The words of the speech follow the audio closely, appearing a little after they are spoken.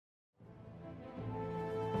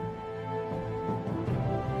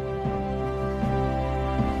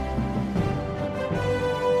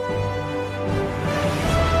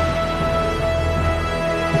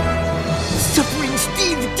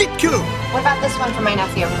Kill him! What about this one for my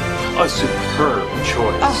nephew? A superb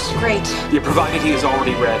choice. Oh, great. Yeah, provided he has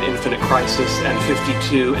already read Infinite Crisis and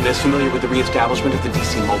 52 and is familiar with the re-establishment of the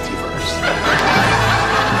DC multiverse.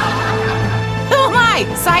 Who am I?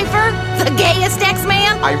 Cypher? The gayest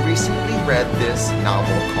X-Man? I recently read this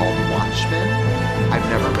novel called Watchmen. I've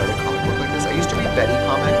never read a comic book like this. I used to read Betty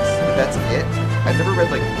comics, but that's it. I've never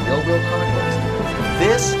read like real comic books.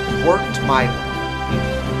 This worked my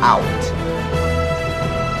out.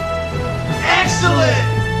 Excellent!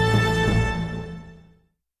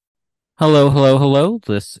 Hello.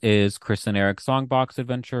 This is Chris and Eric's Songbox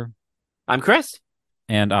Adventure. I'm Chris.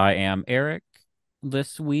 And I am Eric.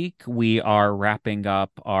 This week, we are wrapping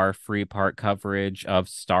up our free-part coverage of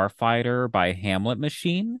Starfighter by Hamlet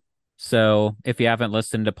Machine. So, if you haven't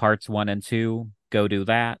listened to parts 1 and 2, go do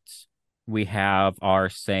that. We have our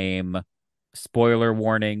same spoiler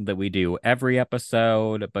warning that we do every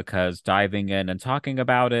episode, because diving in and talking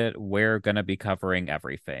about it, we're going to be covering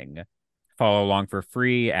everything. Follow along for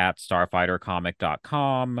free at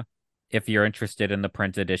starfightercomic.com. If you're interested in the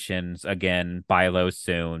print editions, again, buy those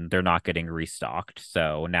soon. They're not getting restocked,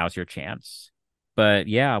 so now's your chance. But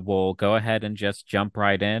yeah, we'll go ahead and just jump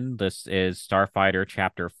right in. This is Starfighter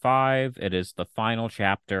Chapter 5. It is the final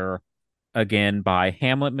chapter, again, by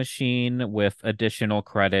Hamlet Machine, with additional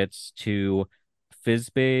credits to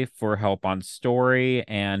Fizbee for help on story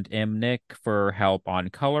and Nick for help on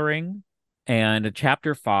coloring. And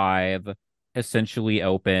Chapter 5 essentially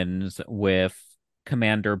opens with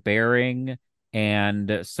Commander Bering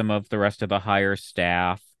and some of the rest of the higher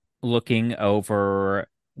staff looking over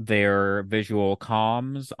their visual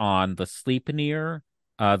comms on the Sleipnir.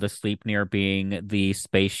 The Sleipnir being the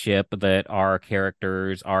spaceship that our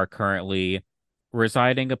characters are currently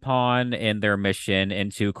residing upon in their mission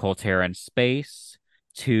into Colteran space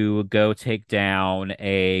to go take down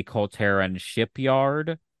a Colteran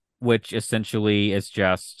shipyard, which essentially is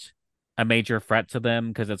just a major threat to them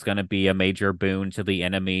because it's going to be a major boon to the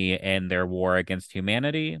enemy in their war against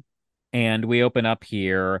humanity. And we open up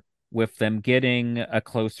here with them getting a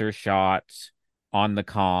closer shot on the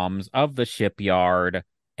comms of the shipyard,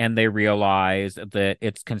 and they realize that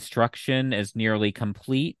its construction is nearly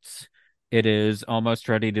complete. It is almost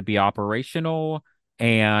ready to be operational,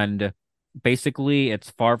 and basically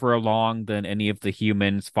it's farther along than any of the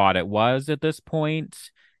humans thought it was at this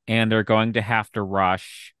point, and they're going to have to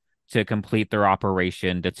rush to complete their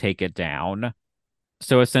operation to take it down.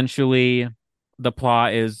 So essentially, the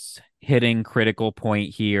plot is hitting critical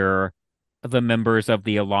point here. The members of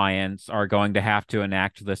the Alliance are going to have to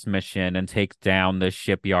enact this mission and take down the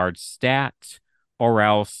shipyard stat, or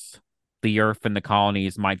else the Earth and the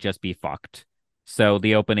colonies might just be fucked. So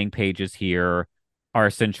the opening pages here are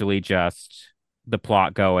essentially just the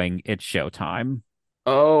plot going, it's showtime.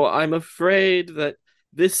 Oh, I'm afraid that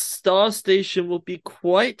this star station will be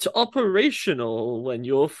quite operational when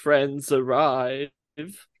your friends arrive.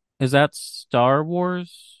 Is that Star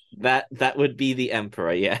Wars? That would be the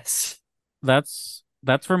Emperor, yes. That's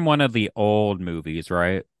from one of the old movies,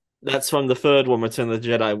 right? That's from the third one, Return of the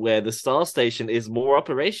Jedi, where the star station is more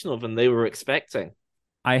operational than they were expecting.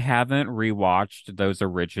 I haven't rewatched those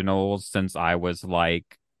originals since I was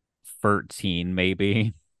like 13,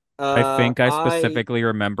 maybe. I think I specifically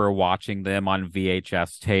remember watching them on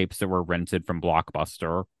VHS tapes that were rented from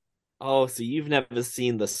Blockbuster. Oh, so you've never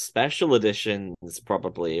seen the special editions,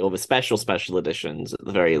 probably, or the special editions at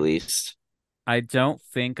the very least. I don't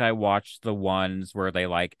think I watched the ones where they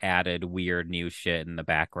like added weird new shit in the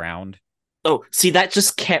background. Oh, see, that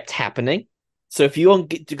just kept happening. So if you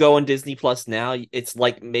get to go on Disney Plus now, it's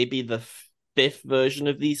like maybe the fifth version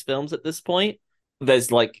of these films at this point.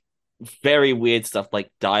 There's like very weird stuff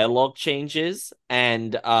like dialogue changes,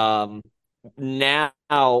 and now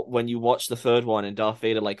when you watch the third one and Darth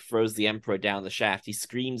Vader like throws the Emperor down the shaft, he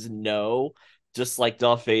screams no, just like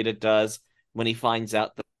Darth Vader does when he finds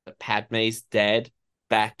out that Padme's dead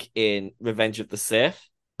back in Revenge of the Sith.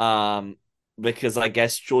 Because I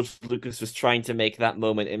guess George Lucas was trying to make that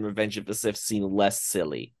moment in Revenge of the Sith seem less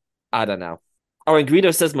silly. I don't know. Oh, and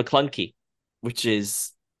Greedo says McClunky, which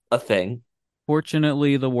is a thing.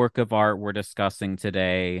 Fortunately, the work of art we're discussing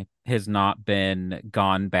today has not been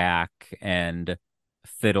gone back and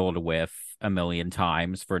fiddled with a million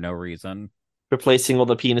times for no reason. Replacing all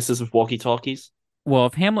the penises with walkie-talkies? Well,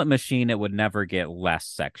 if Hamlet Machine, it would never get less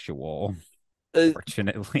sexual,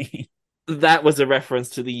 fortunately. That was a reference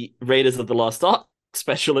to the Raiders of the Lost Ark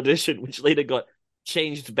special edition, which later got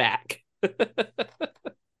changed back.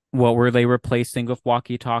 What were they replacing with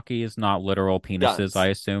walkie-talkies? Not literal penises, Guns. I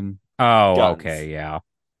assume. Oh, Guns. okay, yeah.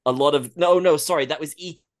 A lot of... No, sorry, that was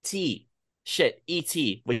E.T. Shit,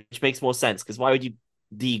 E.T., which makes more sense, because why would you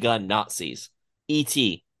de-gun Nazis.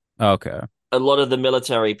 E.T. Okay. A lot of the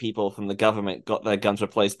military people from the government got their guns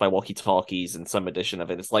replaced by walkie-talkies in some edition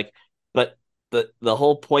of it. It's like, but the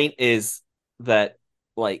whole point is that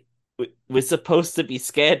like we're supposed to be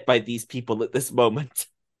scared by these people at this moment.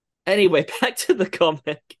 Anyway, back to the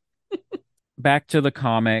comic. Back to the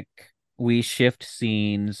comic, we shift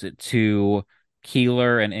scenes to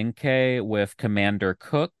Keeler and Inkei with Commander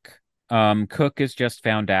Cook. Cook has just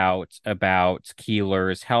found out about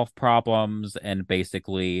Keeler's health problems and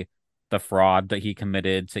basically the fraud that he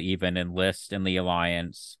committed to even enlist in the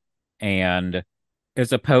Alliance, and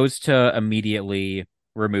is opposed to immediately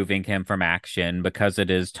removing him from action because it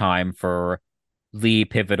is time for the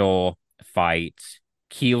pivotal fight.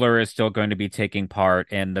 Keeler is still going to be taking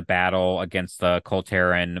part in the battle against the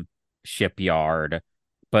Colteran shipyard,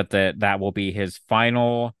 but that will be his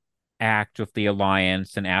final act with the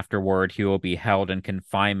Alliance, and afterward he will be held in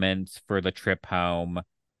confinement for the trip home,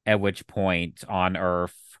 at which point on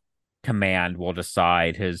Earth, Command will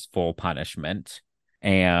decide his full punishment.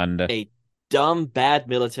 And A dumb, bad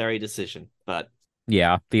military decision, but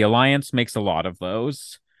yeah, the Alliance makes a lot of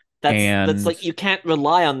those. that's And like you can't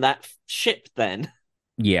rely on that ship then.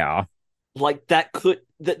 yeah, Like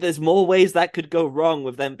there's more ways that could go wrong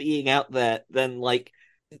with them being out there than like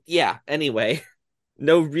yeah, anyway.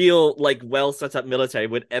 No real like well set up military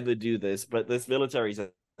would ever do this, but this military is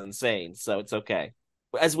insane, so it's okay.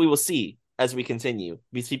 As we will see as we continue,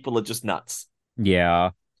 these people are just nuts.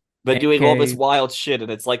 yeah. They're doing all this AK, wild shit,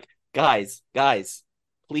 and it's like, guys,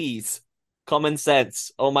 please, common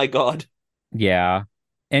sense. Oh my god. yeah.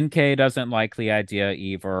 NK doesn't like the idea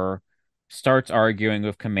either. Starts arguing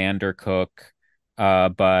with Commander Cook,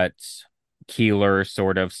 but Keeler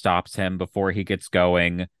sort of stops him before he gets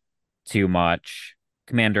going too much.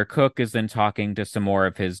 Commander Cook is then talking to some more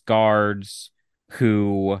of his guards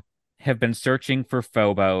who have been searching for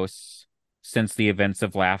Phobos since the events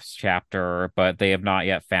of last chapter, but they have not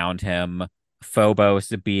yet found him. Phobos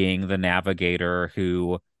being the navigator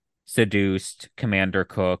who seduced Commander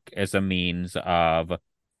Cook as a means of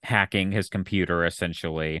hacking his computer,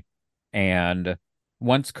 essentially. And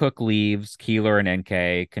once Cook leaves, Keeler and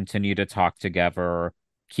NK continue to talk together.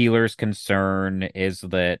 Keeler's concern is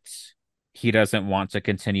that he doesn't want to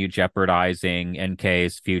continue jeopardizing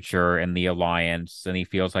NK's future in the Alliance, and he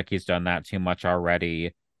feels like he's done that too much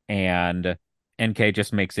already. And NK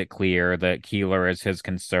just makes it clear that Keeler is his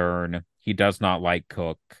concern. He does not like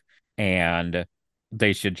Cook, and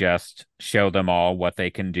they should just show them all what they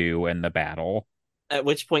can do in the battle. At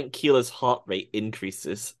which point Keeler's heart rate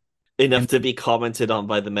increases enough And to be commented on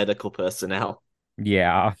by the medical personnel.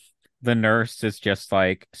 yeah, the nurse is just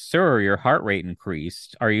like, "Sir, your heart rate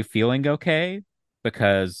increased. Are you feeling okay?"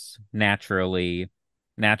 Because naturally,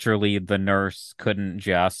 the nurse couldn't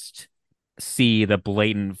just see the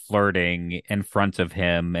blatant flirting in front of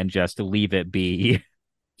him and just leave it be.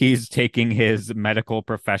 He's taking his medical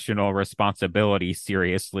professional responsibility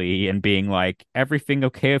seriously and being like, "Everything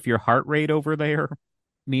okay with your heart rate over there?"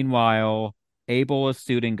 Meanwhile, Abel is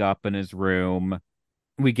suiting up in his room.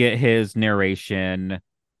 We get his narration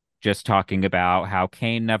just talking about how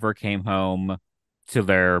Kane never came home to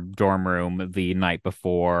their dorm room the night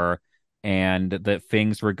before, and that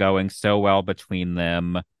things were going so well between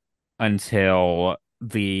them until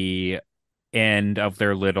the end of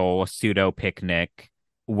their little pseudo picnic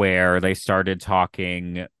where they started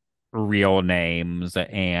talking real names,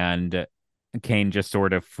 and Kane just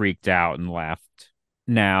sort of freaked out and left.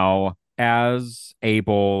 Now, as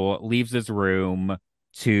Abel leaves his room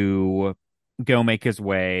to go make his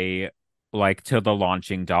way like to the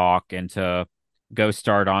launching dock and to go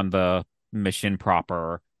start on the mission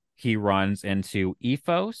proper, he runs into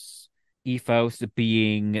Ethos. Ethos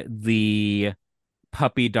being the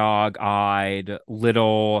puppy dog eyed,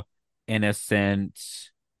 little, innocent,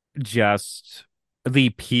 just the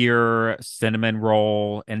pure cinnamon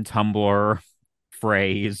roll and Tumblr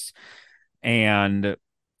phrase. And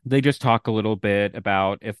they just talk a little bit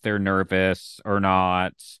about if they're nervous or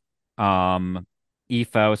not. Um,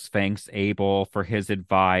 Ethos thanks Abel for his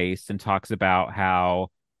advice and talks about how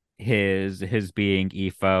his being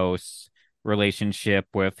Ethos relationship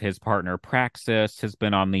with his partner Praxis has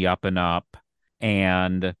been on the up and up.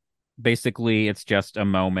 And basically, it's just a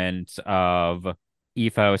moment of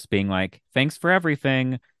Ethos being like, "Thanks for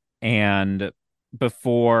everything." And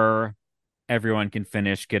before everyone can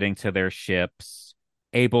finish getting to their ships,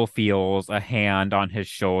 Abel feels a hand on his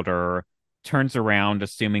shoulder, turns around,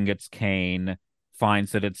 assuming it's Kane,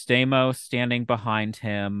 finds that it's Deimos standing behind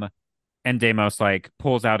him, and Deimos like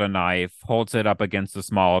pulls out a knife, holds it up against the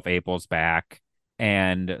small of Abel's back,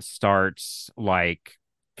 and starts like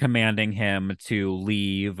commanding him to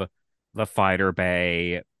leave the fighter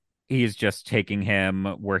bay. He's just taking him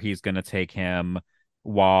where he's going to take him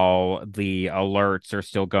while the alerts are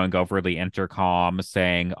still going over the intercom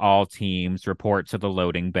saying all teams report to the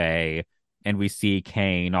loading bay. And we see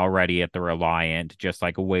Kane already at the Reliant, just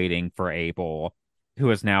like waiting for Abel, who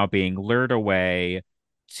is now being lured away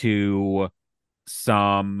to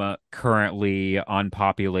some currently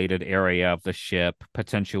unpopulated area of the ship,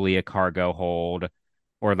 potentially a cargo hold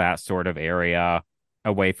or that sort of area,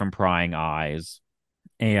 away from prying eyes.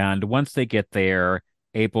 And once they get there,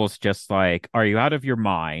 Abel's just like, "Are you out of your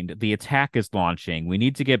mind? The attack is launching. We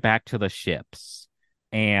need to get back to the ships."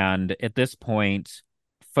 And at this point,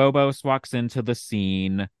 Phobos walks into the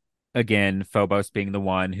scene. Again, Phobos being the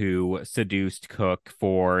one who seduced Cook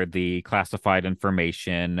for the classified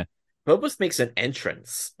information. Phobos makes an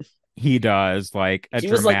entrance. He does like a He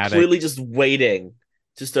was like dramatic. clearly just waiting,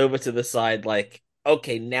 just over to the side, like,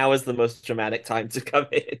 okay, now is the most dramatic time to come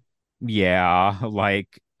in. Yeah,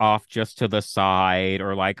 like off just to the side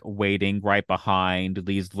or like waiting right behind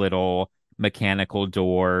these little mechanical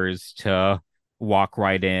doors to walk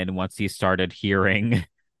right in once he started hearing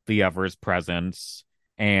the other's presence.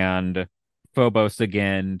 And Phobos,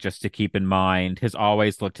 again, just to keep in mind, has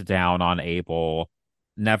always looked down on Abel,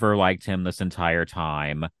 never liked him this entire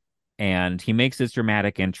time. And he makes his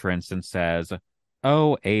dramatic entrance and says,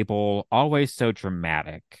 "Oh, Abel, always so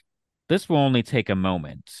dramatic. This will only take a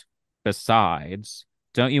moment. Besides,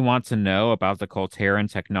 don't you want to know about the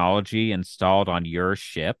Colteran technology installed on your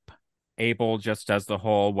ship?" Abel just does the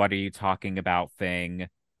whole "what are you talking about" thing,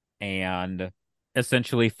 and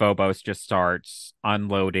essentially Phobos just starts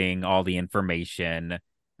unloading all the information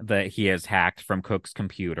that he has hacked from Cook's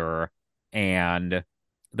computer, and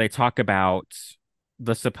they talk about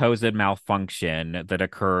the supposed malfunction that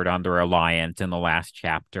occurred on the Reliant in the last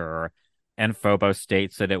chapter, and Phobos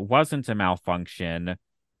states that it wasn't a malfunction,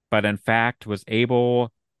 but in fact was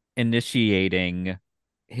able initiating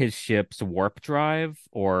his ship's warp drive,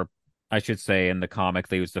 or I should say in the comic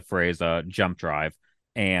they use the phrase jump drive.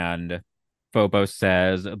 And Phobos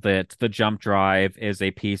says that the jump drive is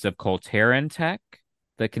a piece of Colteran tech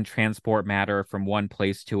that can transport matter from one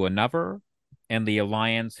place to another, and the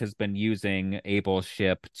Alliance has been using Abel's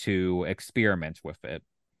ship to experiment with it.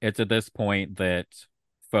 It's at this point that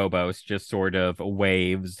Phobos just sort of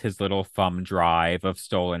waves his little thumb drive of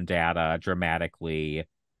stolen data dramatically.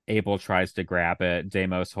 Abel tries to grab it.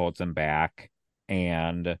 Deimos holds him back.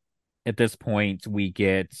 And at this point, we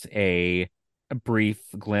get a brief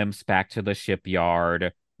glimpse back to the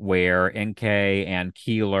shipyard where Enkei and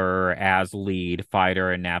Keeler, as lead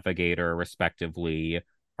fighter and navigator, respectively,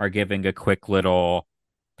 are giving a quick little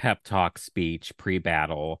pep talk speech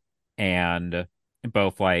pre-battle. And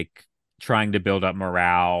both like trying to build up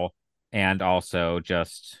morale and also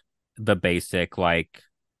just the basic like,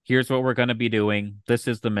 here's what we're going to be doing, this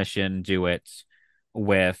is the mission, do it,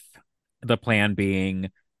 with the plan being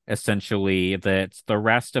essentially that the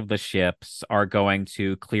rest of the ships are going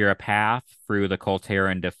to clear a path through the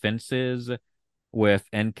Colteran defenses, with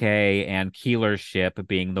Enkei and Keeler's ship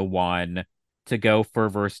being the one to go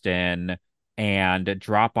furthest in and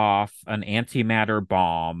drop off an antimatter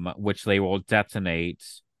bomb, which they will detonate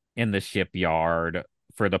in the shipyard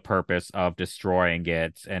for the purpose of destroying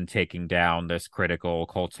it and taking down this critical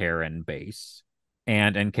Colteran base.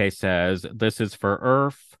 And Enkei says, "This is for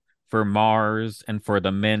Earth, for Mars, and for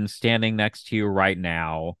the men standing next to you right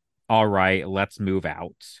now. All right, let's move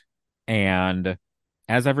out." And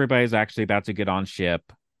as everybody's actually about to get on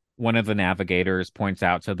ship, one of the navigators points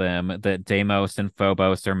out to them that Deimos and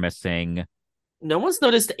Phobos are missing. No one's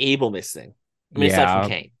noticed Abel missing. I mean, aside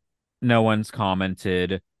from Yeah, Kane. no one's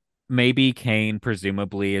commented. Maybe Kane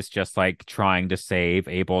presumably is just like trying to save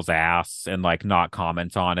Abel's ass and like not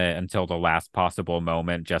comment on it until the last possible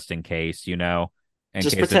moment, just in case, in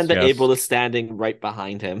Just case it's pretend that Abel just, is standing right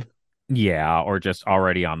behind him. yeah, or just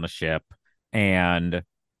already on the ship. And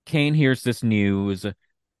Kane hears this news,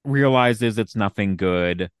 realizes it's nothing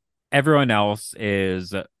good. Everyone else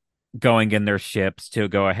is going in their ships to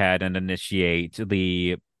go ahead and initiate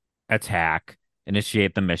the attack,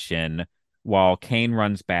 initiate the mission, while Kane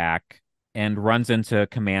runs back and runs into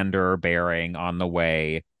Commander Bering on the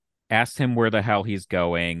way, asks him where the hell he's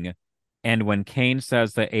going. And when Kane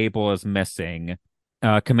says that Abel is missing,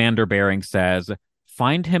 Commander Bering says,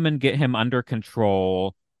 "Find him and get him under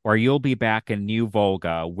control, or you'll be back in New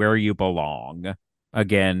Volga where you belong."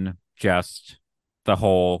 Again, just the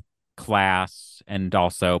whole class and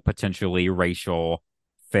also potentially racial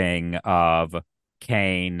thing of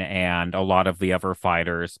Kane and a lot of the other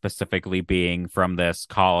fighters specifically being from this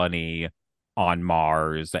colony on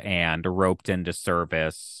Mars and roped into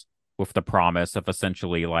service with the promise of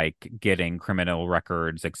essentially like getting criminal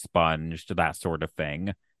records expunged, that sort of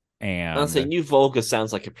thing. I'll say And New Volga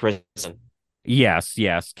sounds like a prison,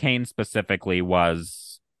 yes, Kane specifically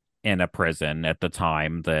was in a prison at the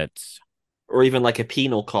time that, or even like a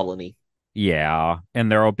penal colony. yeah,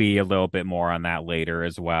 and there'll be a little bit more on that later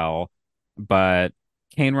as well. But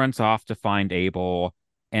Kane runs off to find Abel,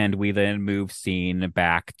 and we then move scene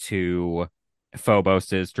back to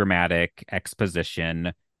Phobos's dramatic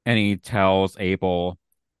exposition, and he tells Abel,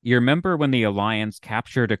 "You remember when the Alliance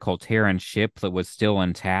captured a Colteran ship that was still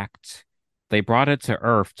intact? They brought it to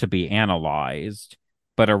Earth to be analyzed,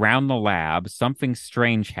 but around the lab, something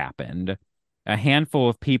strange happened. A handful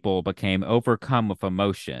of people became overcome with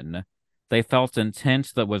emotion. They felt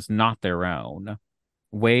intent that was not their own,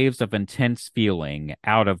 waves of intense feeling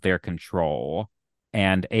out of their control."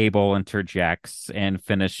 And Abel interjects and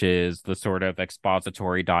finishes the sort of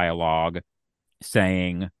expository dialogue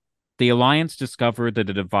saying, "The Alliance discovered that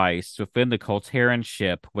a device within the Colteran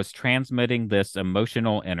ship was transmitting this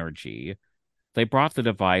emotional energy. They brought the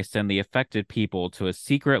device and the affected people to a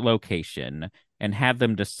secret location and had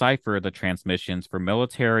them decipher the transmissions for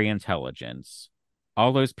military intelligence.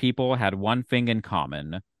 All those people had one thing in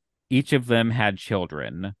common. Each of them had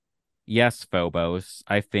children. Yes, Phobos,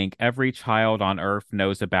 I think every child on Earth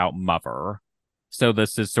knows about Mother." So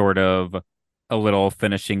this is sort of a little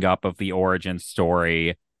finishing up of the origin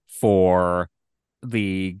story for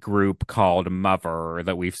the group called Mother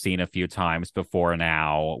that we've seen a few times before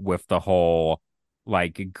now, with the whole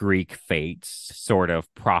like Greek fates sort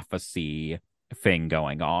of prophecy thing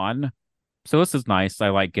going on. So this is nice. I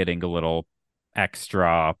like getting a little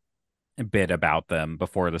extra bit about them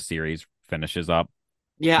before the series finishes up.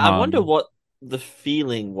 Yeah, I wonder Um, what the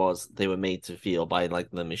feeling was they were made to feel by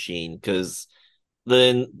like the machine, because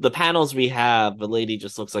then the panels we have, the lady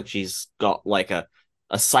just looks like she's got like a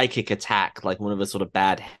psychic attack, like one of the sort of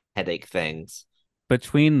bad headache things.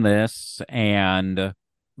 Between this and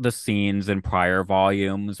the scenes in prior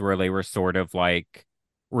volumes where they were sort of like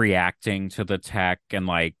reacting to the tech and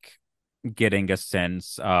like getting a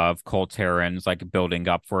sense of Colterans like building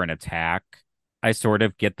up for an attack, I sort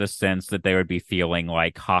of get the sense that they would be feeling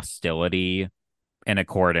like hostility in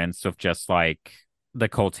accordance with just like the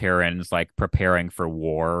Colterans like preparing for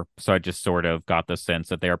war. So I just sort of got the sense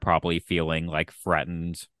that they're probably feeling like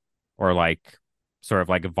threatened or like sort of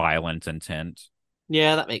like violent intent.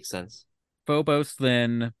 Yeah, that makes sense. Phobos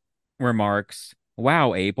then remarks,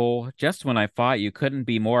 "Wow, Abel, just when I thought you couldn't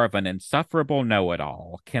be more of an insufferable know it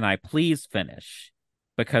all, can I please finish?"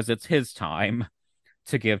 Because it's his time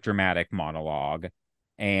to give dramatic monologue.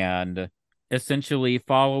 And essentially,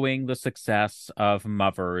 following the success of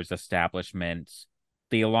Mother's establishment,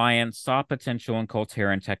 the Alliance saw potential in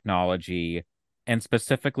Colteran technology and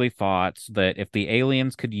specifically thought that if the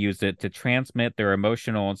aliens could use it to transmit their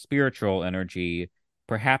emotional and spiritual energy,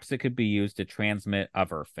 perhaps it could be used to transmit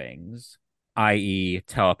other things, i.e.,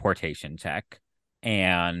 teleportation tech.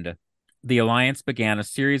 And the Alliance began a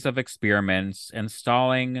series of experiments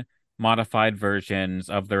installing modified versions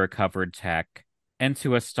of the recovered tech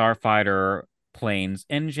into a Starfighter plane's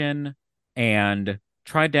engine and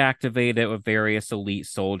tried to activate it with various elite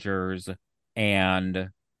soldiers. And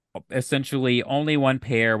essentially, only one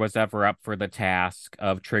pair was ever up for the task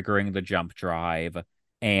of triggering the jump drive.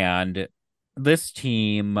 And this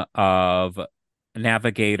team of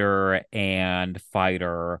navigator and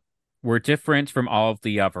fighter were different from all of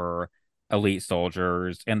the other elite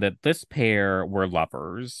soldiers, and that this pair were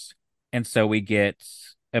lovers. And so we get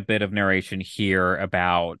a bit of narration here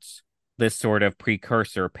about this sort of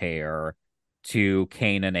precursor pair to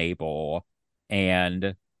Cain and Abel.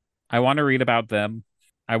 And I want to read about them.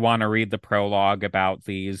 I want to read the prologue about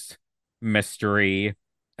these mystery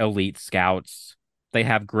elite scouts. They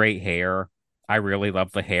have great hair. I really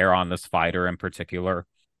love the hair on this fighter in particular.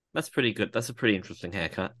 That's pretty good. That's a pretty interesting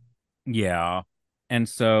haircut. Yeah. And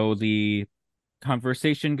so the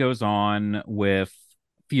conversation goes on with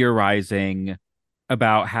theorizing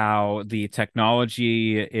about how the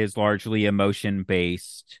technology is largely emotion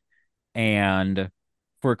based, and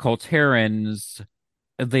for Colterans,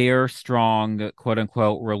 their strong quote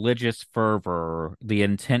unquote religious fervor, the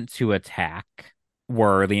intent to attack,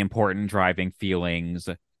 were the important driving feelings,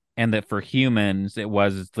 and that for humans it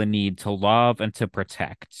was the need to love and to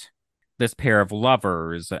protect. This pair of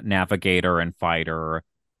lovers, navigator and fighter,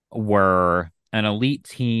 were an elite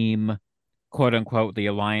team, quote unquote, the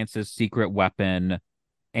Alliance's secret weapon,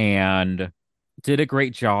 and did a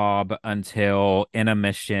great job until in a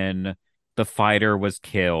mission the fighter was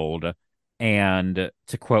killed And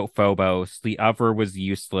to quote Phobos, the other was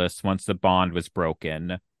useless once the bond was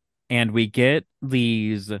broken. And we get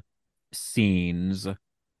these scenes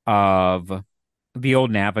of the old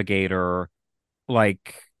navigator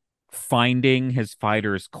like finding his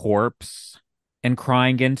fighter's corpse and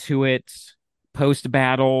crying into it post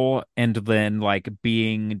battle, and then like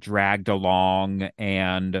being dragged along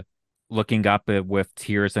and looking up with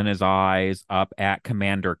tears in his eyes up at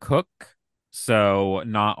Commander Cook. So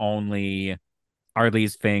not only are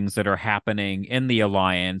these things that are happening in the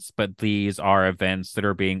Alliance, but these are events that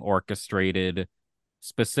are being orchestrated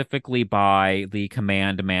specifically by the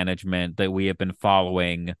command management that we have been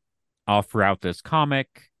following all throughout this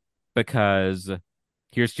comic, because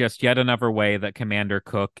here's just yet another way that Commander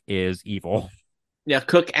Cook is evil. Yeah,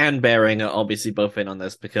 Cook and Bering are obviously both in on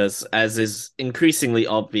this because, as is increasingly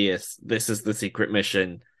obvious, this is the secret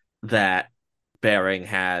mission that Bering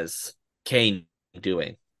has Kane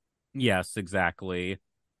doing. Yes, exactly.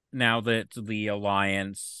 Now that the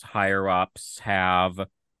Alliance higher ups have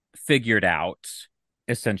figured out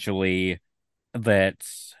essentially that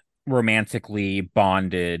romantically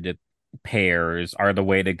bonded pairs are the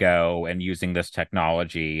way to go and using this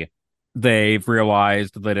technology, they've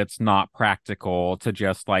realized that it's not practical to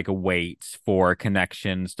just like wait for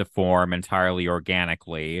connections to form entirely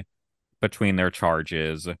organically between their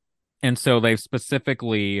charges. And so they've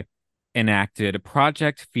specifically enacted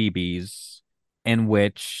Project Phoebes, in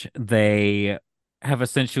which they have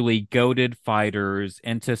essentially goaded fighters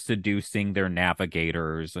into seducing their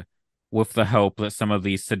navigators with the hope that some of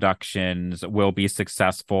these seductions will be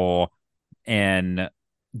successful in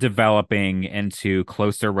developing into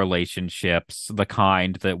closer relationships, the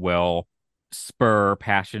kind that will spur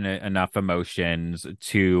passionate enough emotions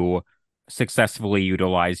to successfully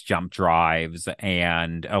utilize jump drives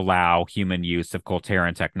and allow human use of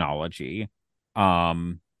Colteran technology.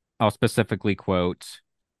 Um, I'll specifically quote,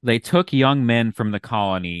 they took young men from the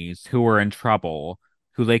colonies who were in trouble,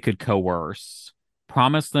 who they could coerce,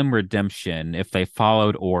 promised them redemption if they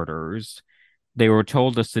followed orders. They were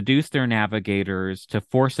told to seduce their navigators to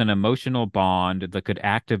force an emotional bond that could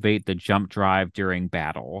activate the jump drive during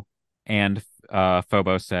battle. And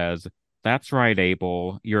Phobos says, that's right,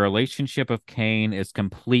 Abel. Your relationship of Cain is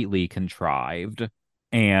completely contrived.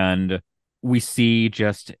 And we see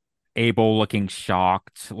just Abel looking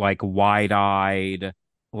shocked, like wide-eyed,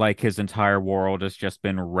 like his entire world has just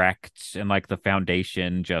been wrecked and like the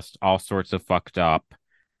foundation just all sorts of fucked up.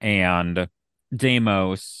 And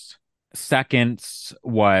Deimos seconds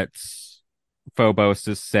what Phobos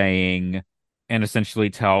is saying and essentially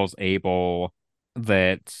tells Abel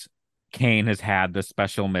that Cain has had this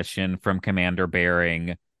special mission from Commander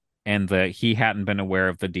Bering and that he hadn't been aware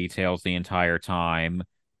of the details the entire time,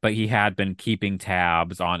 but he had been keeping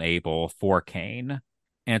tabs on Abel for Cain.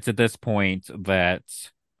 And it's at this point that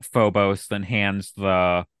Phobos then hands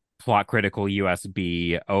the plot critical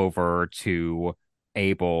USB over to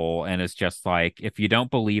Abel and is just like, if you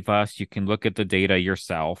don't believe us, you can look at the data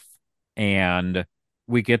yourself. And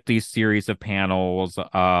we get these series of panels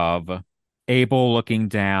of Abel looking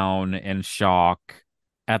down in shock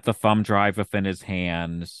at the thumb drive within his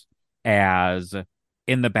hands, as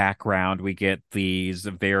in the background we get these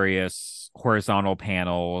various horizontal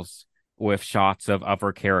panels with shots of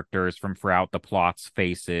other characters from throughout the plot's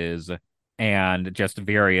faces and just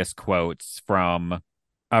various quotes from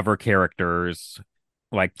other characters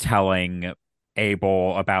like telling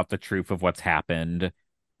Abel about the truth of what's happened.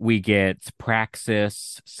 We get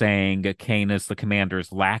Praxis saying Cain is the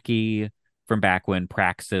commander's lackey from back when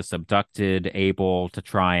Praxis abducted Abel to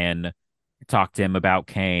try and talk to him about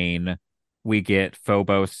Cain. We get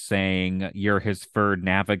Phobos saying you're his third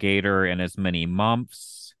navigator in as many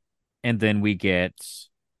months. And then we get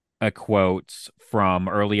a quote from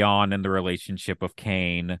early on in the relationship of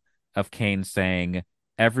Cain saying,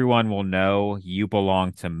 everyone will know you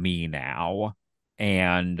belong to me now.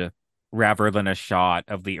 And rather than a shot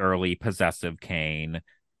of the early possessive Cain,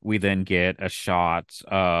 we then get a shot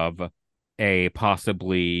of a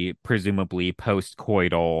possibly, presumably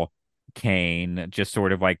post-coital Cain, just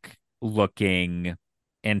sort of like looking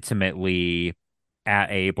intimately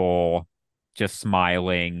at Abel, just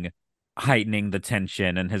smiling, heightening the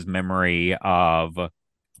tension in his memory of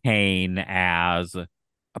Cain as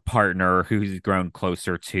a partner who's grown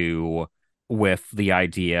closer to, with the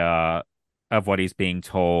idea of what he's being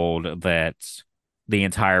told that the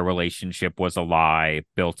entire relationship was a lie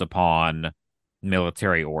built upon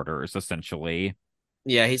military orders, essentially.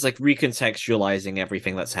 Yeah, he's like recontextualizing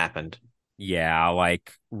everything that's happened. Yeah,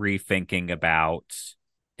 like rethinking about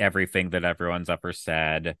everything that everyone's ever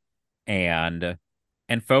said. And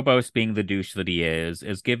And Phobos, being the douche that he is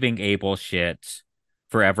giving Abel shit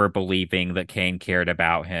for ever believing that Cain cared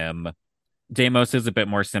about him. Deimos is a bit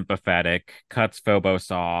more sympathetic, cuts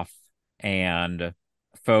Phobos off, and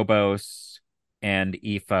Phobos and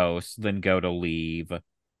Ephos then go to leave.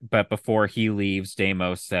 But before he leaves,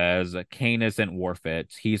 Deimos says, Cain isn't worth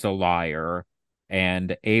it. He's a liar.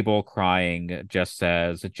 And Abel, crying, just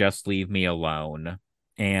says, just leave me alone.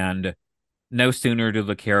 And no sooner do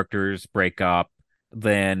the characters break up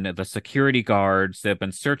than the security guards that have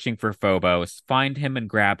been searching for Phobos find him and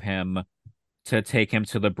grab him to take him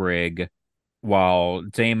to the brig, while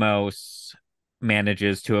Deimos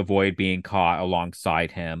manages to avoid being caught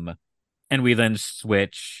alongside him. And we then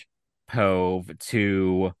switch Pove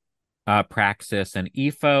to Praxis and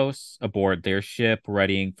Ethos aboard their ship,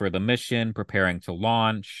 readying for the mission, preparing to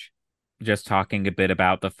launch. Just talking a bit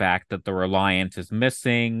about the fact that the Reliant is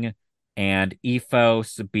missing, and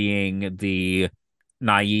Ethos, being the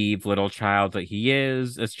naive little child that he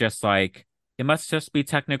is, it's just like, it must just be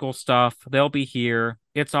technical stuff. They'll be here.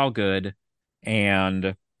 It's all good.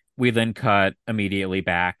 And we then cut immediately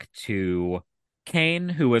back to Cain,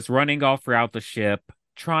 who is running all throughout the ship,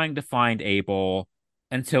 trying to find Abel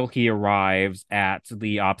until he arrives at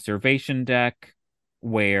the observation deck,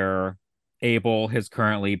 where Abel has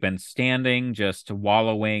currently been standing, just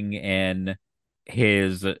wallowing in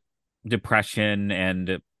his depression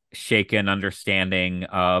and shaken understanding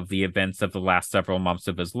of the events of the last several months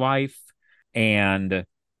of his life. And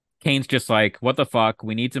Kane's just like, what the fuck?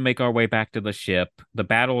 We need to make our way back to the ship. The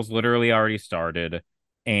battle's literally already started.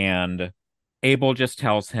 And Abel just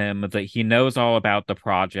tells him that he knows all about the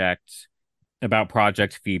project, about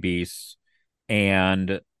Project Phoebus,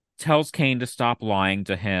 and tells Kane to stop lying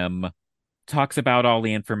to him, talks about all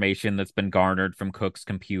the information that's been garnered from Cook's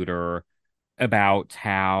computer, about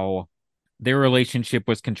how their relationship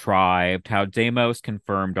was contrived, how Deimos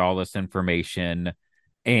confirmed all this information,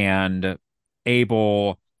 and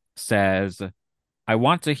Abel says, I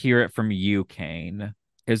want to hear it from you, Kane.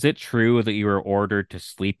 Is it true that you were ordered to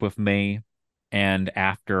sleep with me? And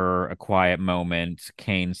after a quiet moment,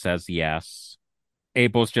 Kane says yes.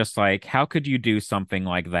 Abel's just like, how could you do something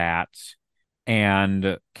like that?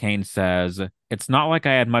 And Kane says, it's not like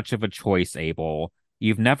I had much of a choice, Abel.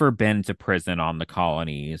 You've never been to prison on the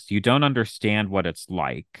colonies. You don't understand what it's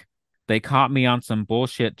like. They caught me on some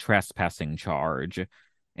bullshit trespassing charge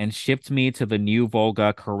and shipped me to the New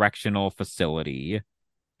Volga Correctional Facility.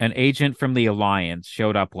 An agent from the Alliance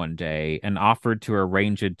showed up one day and offered to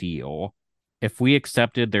arrange a deal. If we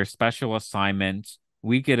accepted their special assignment,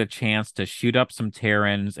 we get a chance to shoot up some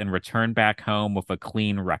Terrans and return back home with a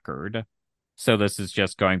clean record. So this is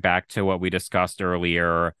just going back to what we discussed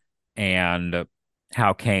earlier, and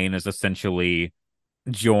how Kane is essentially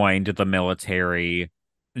joined the military,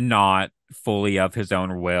 not fully of his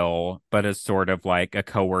own will, but as sort of like a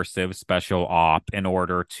coercive special op in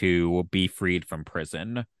order to be freed from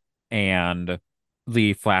prison. And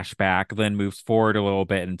the flashback then moves forward a little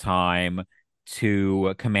bit in time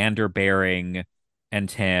to Commander Bering and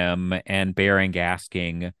Tim, and Bering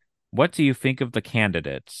asking, what do you think of the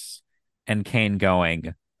candidates? And Kane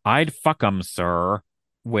going, I'd fuck 'em, sir,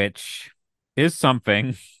 which is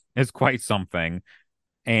something, is quite something.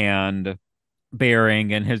 And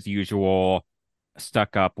Bering, in his usual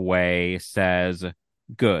stuck-up way, says,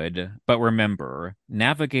 good, but remember,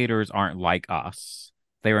 navigators aren't like us.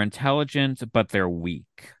 They're intelligent, but they're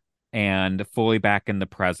weak. And fully back in the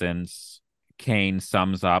presence, Kane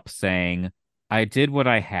sums up saying, I did what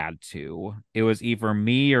I had to. It was either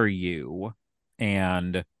me or you.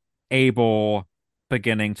 And Abel,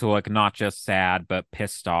 beginning to look not just sad, but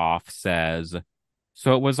pissed off, says,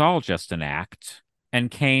 so it was all just an act. And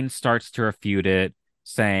Kane starts to refute it,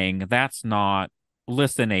 saying, that's not,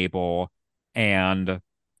 listen, Abel. And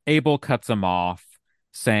Abel cuts him off,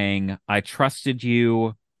 saying, I trusted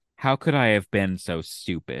you. How could I have been so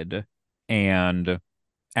stupid? And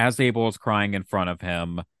as Abel is crying in front of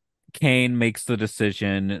him, Kane makes the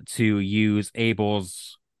decision to use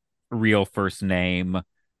Abel's real first name,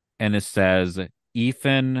 and it says,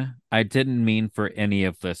 Ethan, I didn't mean for any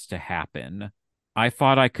of this to happen. I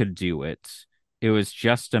thought I could do it. It was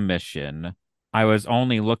just a mission. I was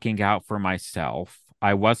only looking out for myself.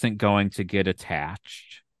 I wasn't going to get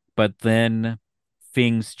attached. But then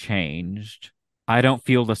things changed. I don't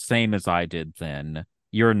feel the same as I did then.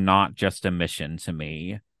 You're not just a mission to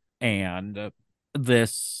me. And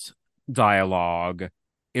this dialogue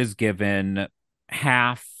is given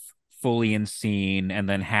half fully in scene and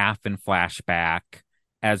then half in flashback,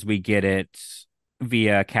 as we get it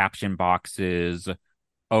via caption boxes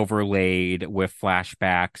overlaid with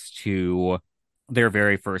flashbacks to their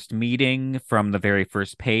very first meeting from the very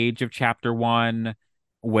first page of chapter 1,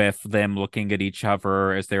 with them looking at each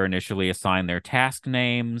other as they're initially assigned their task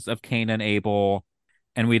names of Cain and Abel.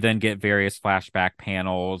 And we then get various flashback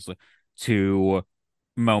panels to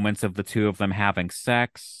moments of the two of them having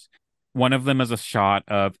sex. One of them is a shot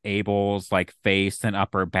of Abel's like face and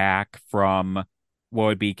upper back from what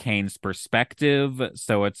would be Cain's perspective.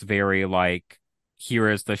 So it's very like, here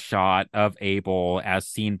is the shot of Abel as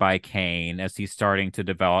seen by Cain as he's starting to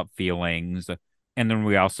develop feelings. And then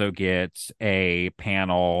we also get a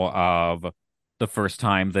panel of the first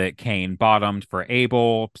time that Cain bottomed for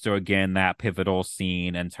Abel. So again, that pivotal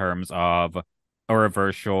scene in terms of a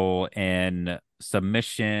reversal in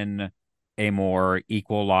submission, a more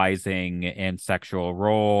equalizing in sexual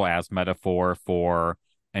role as metaphor for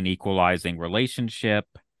an equalizing relationship.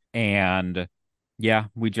 And yeah,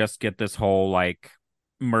 we just get this whole like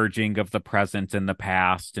merging of the present and the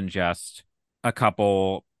past, and just a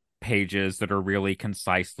couple pages that are really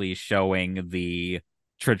concisely showing the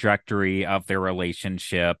trajectory of their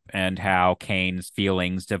relationship and how Cain's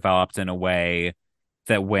feelings developed in a way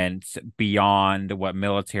that went beyond what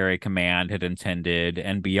military command had intended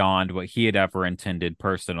and beyond what he had ever intended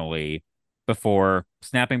personally, before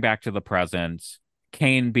snapping back to the present,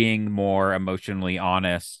 Cain being more emotionally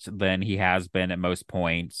honest than he has been at most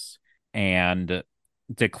points, and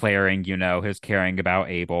declaring, his caring about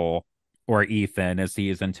Abel, or Ethan, as he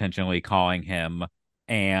is intentionally calling him.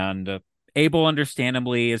 And Abel,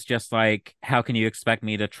 understandably, is just like, how can you expect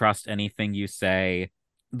me to trust anything you say?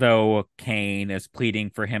 Though Cain is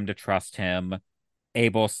pleading for him to trust him,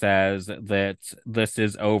 Abel says that this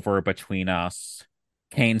is over between us.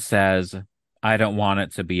 Cain says, I don't want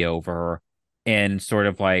it to be over, in sort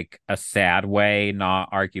of like a sad way, not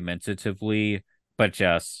argumentatively, but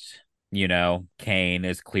just, Cain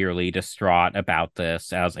is clearly distraught about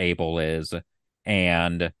this, as Abel is.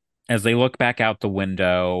 And as they look back out the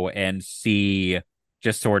window and see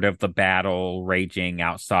just sort of the battle raging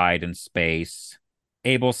outside in space,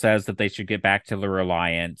 Abel says that they should get back to the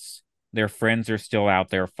Reliance. Their friends are still out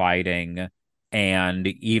there fighting. And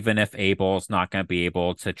even if Abel's not going to be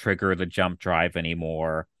able to trigger the jump drive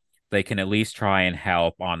anymore, they can at least try and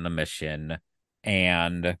help on the mission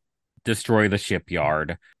and destroy the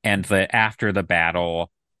shipyard. And that after the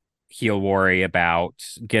battle, he'll worry about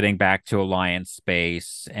getting back to Alliance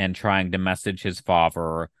space and trying to message his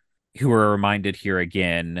father, who are reminded here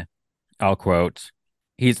again, I'll quote,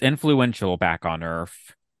 he's influential back on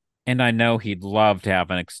Earth, and I know he'd love to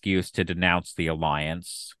have an excuse to denounce the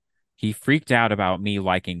Alliance. He freaked out about me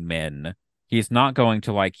liking men. He's not going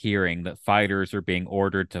to like hearing that fighters are being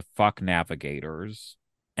ordered to fuck navigators.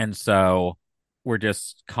 And so we're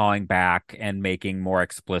just calling back and making more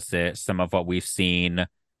explicit some of what we've seen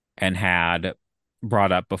and had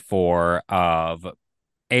brought up before of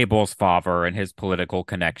Abel's father and his political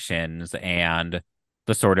connections, and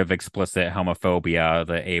the sort of explicit homophobia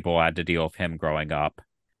that Abel had to deal with him growing up.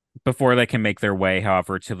 Before they can make their way,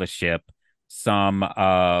 however, to the ship, some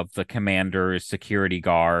of the commander's security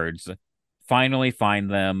guards finally find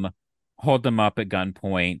them, hold them up at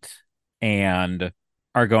gunpoint, and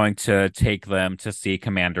are going to take them to see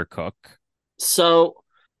Commander Cook. So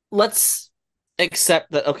let's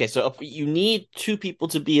accept that. Okay, so you need two people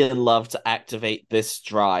to be in love to activate this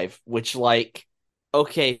drive, which, like,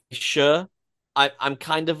 okay, sure. I'm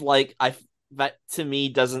kind of like, that to me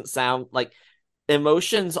doesn't sound like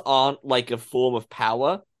emotions aren't like a form of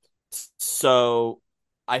power. So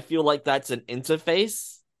I feel like that's an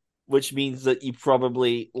interface, which means that you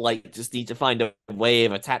probably like just need to find a way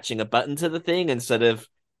of attaching a button to the thing instead of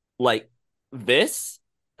like this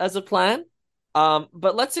as a plan.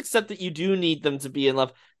 But let's accept that you do need them to be in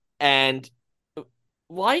love. And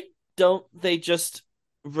why don't they just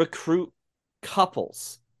recruit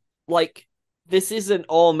couples? Like, this isn't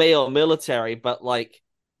all male military, but like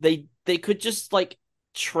they could just like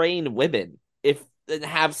train women if and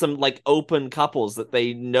have some like open couples that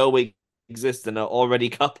they know exist and are already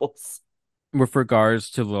couples. With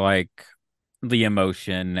regards to like the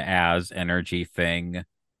emotion as energy thing,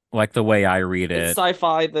 like the way I read It's it,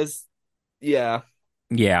 sci-fi. Yeah.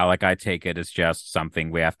 yeah, like I take it as just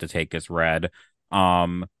something we have to take as read.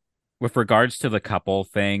 Um, with regards to the couple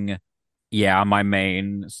thing, yeah, my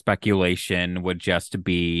main speculation would just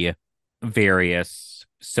be various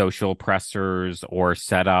social pressures or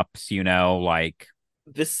setups, like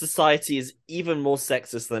This society is even more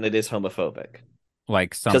sexist than it is homophobic.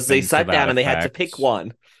 Because they something to sat that down and they had to effect. pick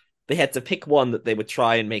one. They had to pick one that they would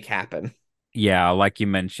try and make happen. Yeah, like you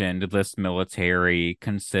mentioned, this military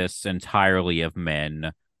consists entirely of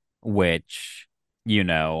men, which,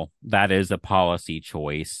 that is a policy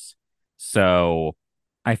choice. So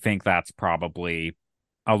I think that's probably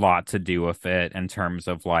a lot to do with it in terms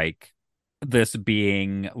of like this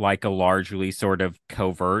being like a largely sort of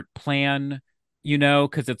covert plan,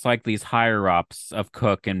 because it's like these higher ups of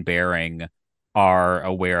Cook and Bering are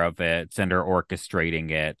aware of it and are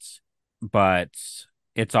orchestrating it, but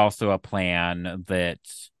it's also a plan that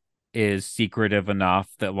is secretive enough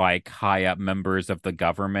that like high up members of the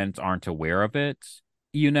government aren't aware of it.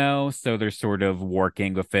 So they're sort of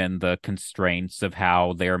working within the constraints of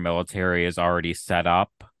how their military is already set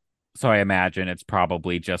up. So I imagine it's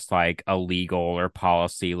probably just like a legal or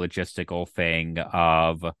policy logistical thing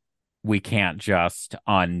of we can't just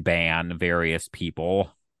unban various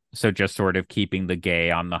people. So just sort of keeping the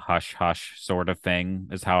gay on the hush hush sort of thing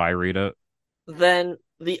is how I read it. Then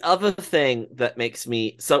the other thing that makes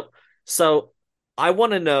me so I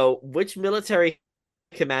want to know which military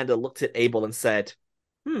commander looked at Abel and said,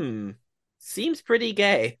 "Hmm, seems pretty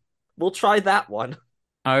gay. We'll try that one."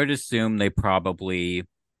 I would assume they probably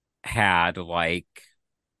had like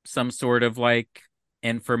some sort of like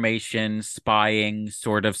information spying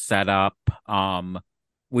sort of setup.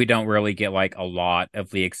 We don't really get like a lot of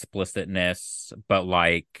the explicitness, but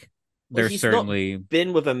like Well, there's he's not certainly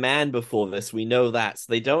been with a man before this. We know that. So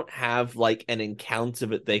they don't have like an encounter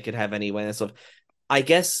that they could have anywhere. So I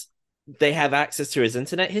guess they have access to his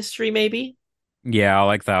internet history, maybe? yeah,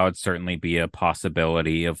 like that would certainly be a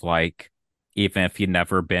possibility of like even if you've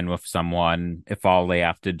never been with someone, if all they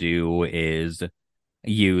have to do is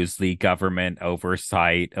use the government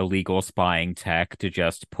oversight illegal spying tech to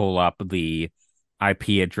just pull up the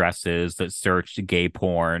IP addresses that searched gay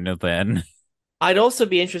porn, then I'd also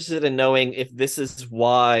be interested in knowing if this is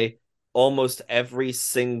why almost every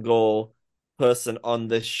single person on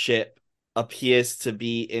this ship appears to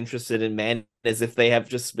be interested in men, as if they have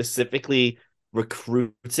just specifically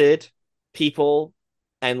recruited people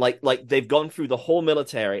and like they've gone through the whole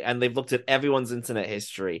military and they've looked at everyone's internet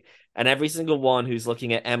history and every single one who's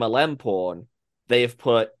looking at MLM porn, they have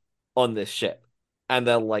put on this ship. And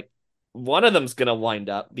they're like, one of them's gonna wind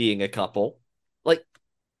up being a couple. Like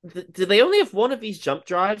do they only have one of these jump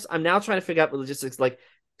drives? I'm now trying to figure out the logistics. Like,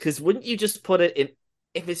 because wouldn't you just put it in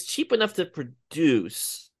if it's cheap enough to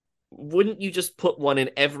produce? Wouldn't you just put one in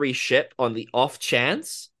every ship on the off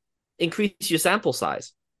chance? Increase your sample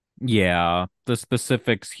size. yeah, the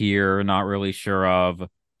specifics here, not really sure of,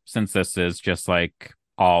 since this is just like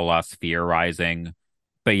all us theorizing.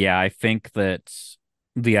 But yeah, I think that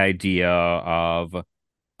the idea of,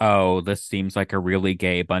 oh, this seems like a really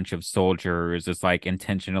gay bunch of soldiers is like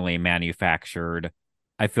intentionally manufactured.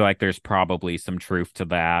 I feel like there's probably some truth to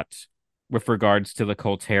that. With regards to the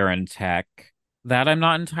Colteran tech, that I'm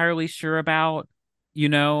not entirely sure about.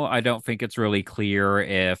 I don't think it's really clear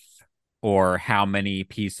if or how many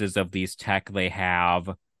pieces of these tech they have.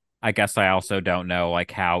 I guess I also don't know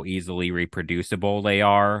like how easily reproducible they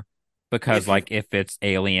are because If like if it's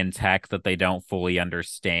alien tech that they don't fully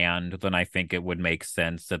understand, then I think it would make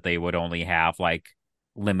sense that they would only have like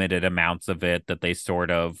limited amounts of it that they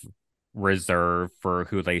sort of reserve for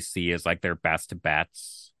who they see as like their best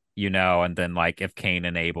bets, and then like if Cain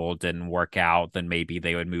and Abel didn't work out, then maybe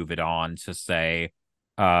they would move it on to say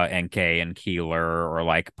NK and Keeler or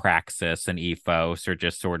like Praxis and Ethos or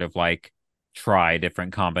just sort of like try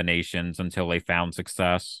different combinations until they found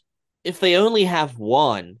success. if they only have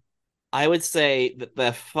one, I would say that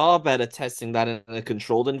they're far better testing that in a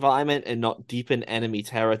controlled environment and not deep in enemy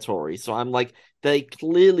territory. So I'm like, they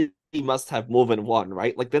clearly must have more than one,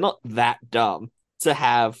 right? Like they're not that dumb to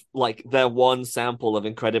have like their one sample of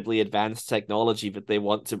incredibly advanced technology that they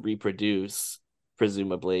want to reproduce,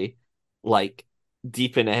 presumably, like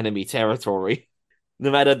deep in enemy territory.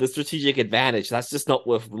 No matter the strategic advantage, that's just not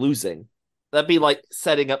worth losing. That'd be like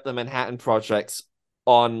setting up the Manhattan projects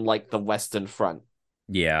on like the Western Front.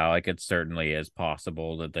 Yeah, like it certainly is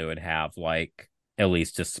possible that they would have like at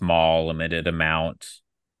least a small limited amount,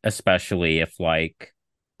 especially if like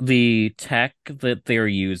the tech that they're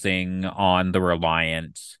using on the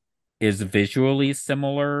Reliant is visually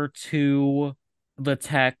similar to the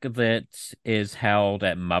tech that is held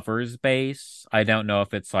at Mother's base. I don't know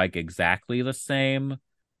if it's like exactly the same,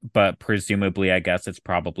 but presumably, I guess it's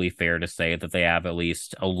probably fair to say that they have at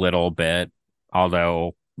least a little bit,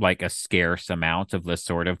 although like a scarce amount of this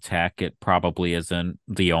sort of tech. It probably isn't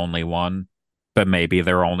the only one, but maybe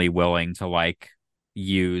they're only willing to like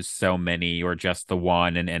use so many or just the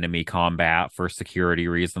one in enemy combat for security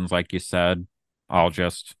reasons, like you said. All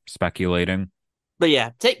just speculating. But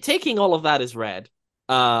yeah, taking all of that as read.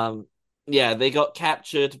 Um, yeah, they got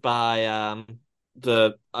captured by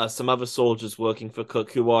the some other soldiers working for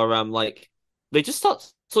Cook who are like they just start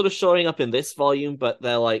sort of showing up in this volume, but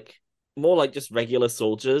they're like more like just regular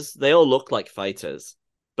soldiers. They all look like fighters,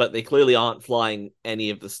 but they clearly aren't flying any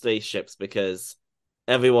of the spaceships because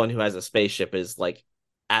everyone who has a spaceship is like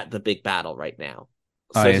at the big battle right now.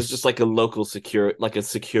 So I it's just like a local like a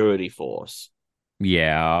security force.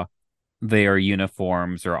 yeah, their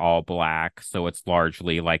uniforms are all black, so it's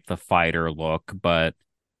largely like the fighter look, but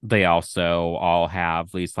they also all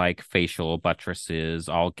have these like facial buttresses,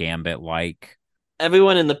 all gambit like.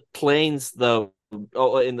 Everyone in the planes, though,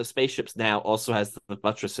 or in the spaceships now, also has the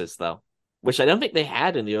buttresses, though, which I don't think they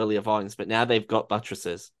had in the earlier volumes, but now they've got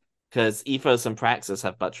buttresses because Ethos and Praxis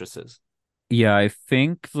have buttresses. Yeah, I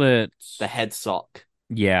think that The head sock.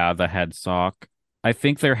 yeah, the head sock. I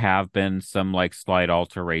think there have been some like slight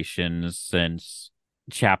alterations since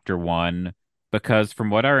chapter one, because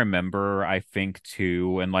from what I remember, I think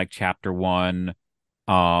too in like chapter one,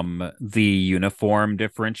 the uniform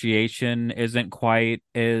differentiation isn't quite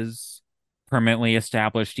as permanently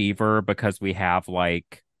established either because we have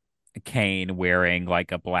like Kane wearing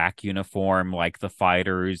like a black uniform like the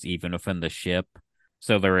fighters even within the ship.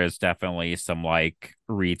 So there is definitely some like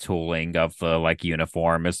retooling of the like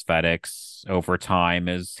uniform aesthetics over time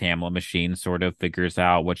as Hamlet Machine sort of figures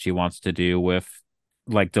out what she wants to do with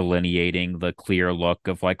like delineating the clear look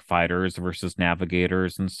of like fighters versus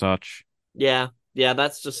navigators and such. Yeah, yeah,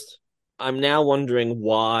 that's just. I'm now wondering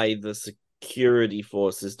why the security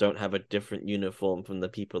forces don't have a different uniform from the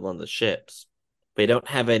people on the ships. They don't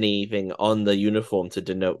have anything on the uniform to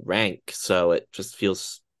denote rank, so it just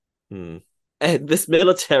feels. Hmm. And this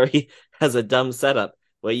military has a dumb setup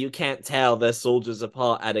where you can't tell their soldiers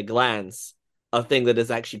apart at a glance, a thing that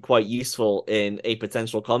is actually quite useful in a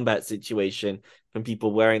potential combat situation from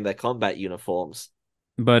people wearing their combat uniforms.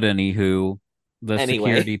 But anywho, the Anyway,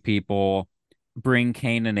 security people bring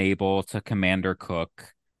Cain and Abel to Commander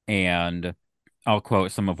Cook, and I'll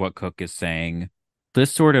quote some of what Cook is saying.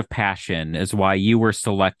 This sort of passion is why you were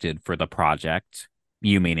selected for the project.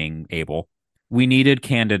 You meaning Abel. We needed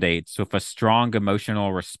candidates with a strong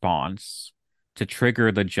emotional response to trigger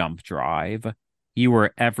the jump drive. You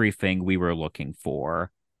were everything we were looking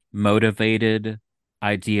for. Motivated,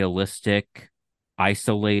 idealistic,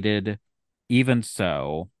 isolated. Even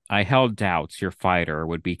so, I held doubts your fighter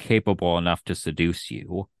would be capable enough to seduce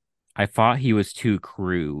you. I thought he was too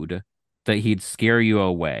crude, that he'd scare you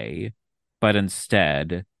away, but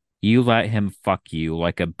instead, you let him fuck you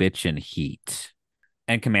like a bitch in heat.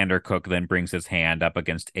 And Commander Cook then brings his hand up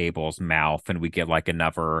against Abel's mouth, and we get like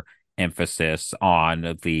another emphasis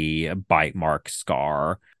on the bite mark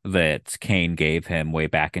scar that Kane gave him way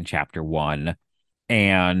back in chapter one.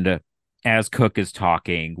 And as Cook is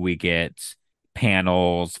talking, we get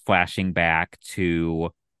panels flashing back to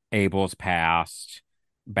Abel's past,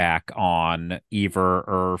 back on either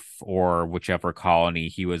Earth or whichever colony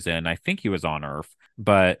he was in. I think he was on Earth,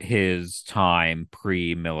 but his time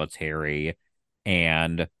pre-military,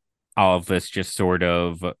 and all of this just sort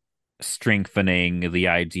of strengthening the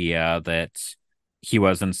idea that he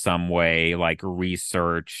was in some way like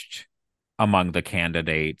researched among the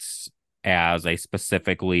candidates as a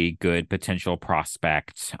specifically good potential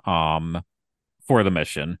prospect for the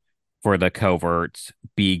mission, for the covert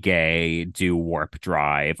be gay do warp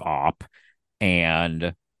drive op.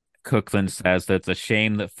 And Cook then says that it's a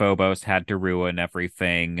shame that Phobos had to ruin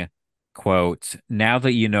everything. Quote, now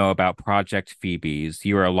that you know about Project Phoebes,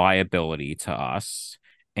 you're a liability to us.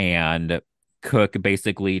 And Cook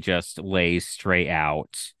basically just lays straight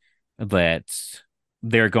out that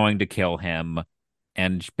they're going to kill him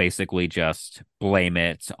and basically just blame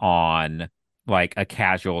it on like a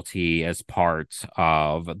casualty as part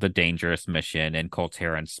of the dangerous mission in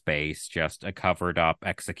Colteran space, just a covered up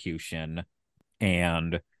execution.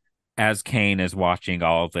 And as Kane is watching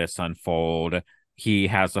all of this unfold, he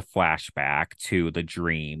has a flashback to the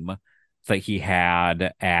dream that he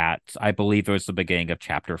had at, I believe it was the beginning of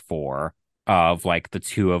chapter four, of like the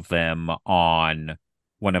two of them on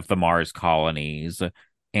one of the Mars colonies.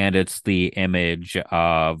 And it's the image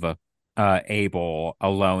of Abel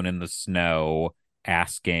alone in the snow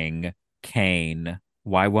asking Kane,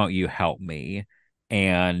 why won't you help me?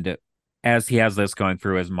 And as he has this going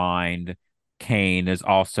through his mind, Kane is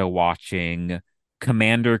also watching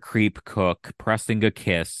Commander Creep Cook pressing a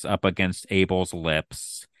kiss up against Abel's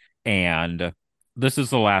lips. And this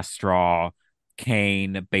is the last straw.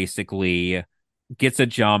 Kane basically gets a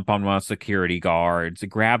jump on one of the security guards,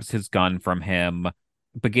 grabs his gun from him,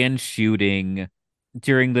 begins shooting.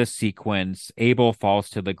 During this sequence, Abel falls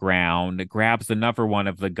to the ground, grabs another one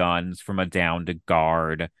of the guns from a downed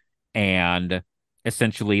guard, and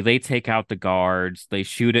essentially they take out the guards. They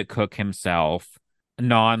shoot at Cook himself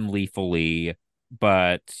non-lethally,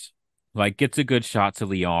 but like gets a good shot to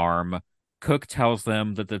the arm. Cook tells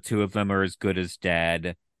them that the two of them are as good as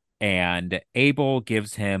dead, and Abel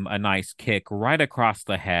gives him a nice kick right across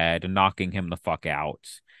the head, knocking him the fuck out.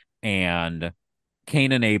 And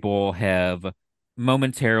Cain and Abel have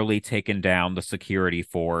momentarily taken down the security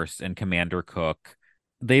force and Commander Cook.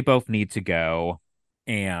 They both need to go,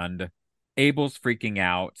 and Abel's freaking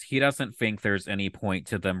out. He doesn't think there's any point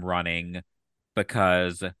to them running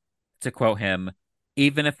because, to quote him,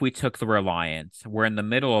 even if we took the Reliance, we're in the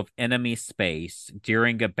middle of enemy space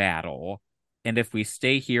during a battle, and if we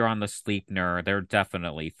stay here on the Sleipnir, they'll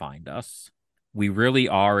definitely find us. We really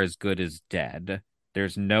are as good as dead.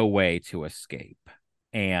 There's no way to escape.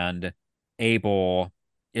 And Abel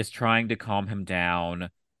is trying to calm him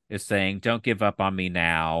down, is saying, "Don't give up on me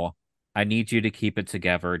now. I need you to keep it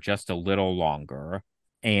together just a little longer."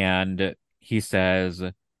 And he says,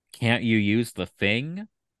 "Can't you use the thing?"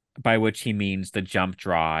 By which he means the jump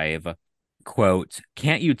drive. Quote,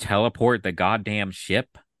 "Can't you teleport the goddamn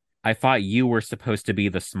ship? I thought you were supposed to be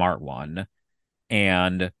the smart one."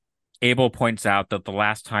 And Abel points out that the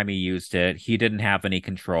last time he used it, he didn't have any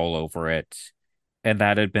control over it. And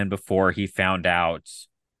that had been before he found out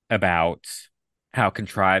about how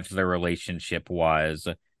contrived their relationship was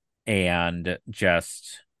and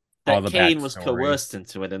just all That the Cain was backstory. coerced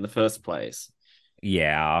into it in the first place.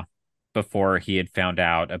 Yeah, before he had found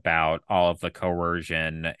out about all of the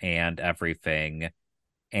coercion and everything.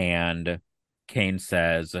 And Kane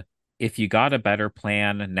says, "If you got a better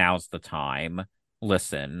plan, now's the time.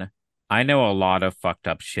 Listen, I know a lot of fucked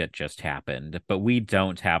up shit just happened, but we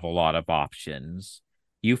don't have a lot of options.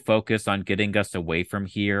 You focus on getting us away from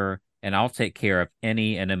here, and I'll take care of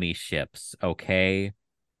any enemy ships, okay?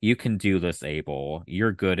 You can do this, Abel.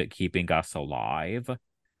 You're good at keeping us alive."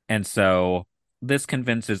 And so this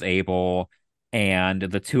convinces Abel, and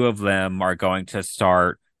the two of them are going to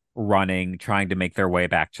start running, trying to make their way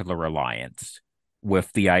back to the Reliance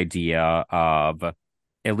with the idea of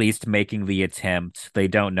at least making the attempt. They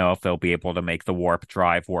don't know if they'll be able to make the warp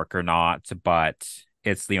drive work or not, but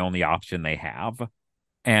it's the only option they have.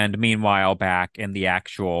 And meanwhile, back in the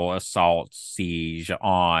actual assault siege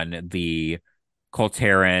on the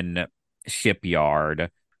Colteran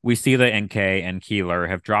shipyard, we see that NK and Keeler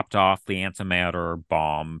have dropped off the antimatter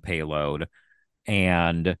bomb payload,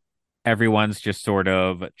 and everyone's just sort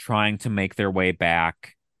of trying to make their way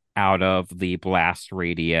back out of the blast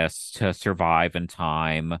radius to survive in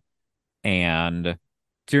time. And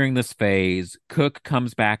during this phase, Cook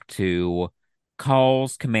comes back to,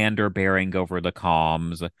 calls Commander Bering over the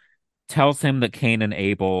comms, tells him that Cain and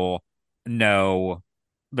Abel know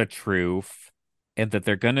the truth and that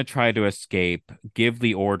they're going to try to escape, give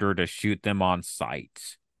the order to shoot them on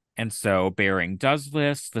sight. And so Bering does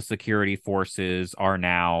this. The security forces are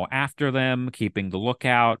now after them, keeping the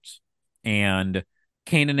lookout. And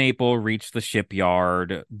Cain and Abel reach the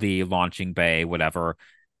shipyard, the launching bay, whatever.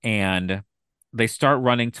 And they start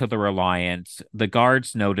running to the Reliance. The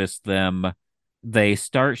guards notice them. They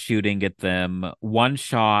start shooting at them. One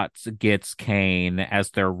shot gets Cain as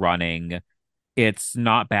they're running. It's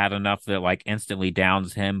not bad enough that like instantly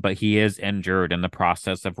downs him, but he is injured in the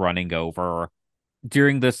process of running over.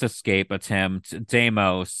 During this escape attempt,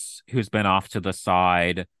 Deimos, who's been off to the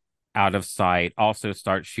side, out of sight, also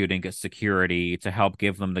starts shooting at security to help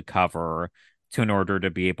give them the cover in order to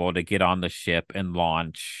be able to get on the ship and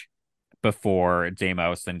launch before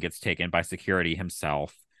Deimos then gets taken by security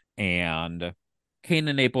himself. And Cain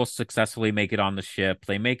and Abel successfully make it on the ship.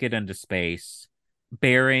 They make it into space.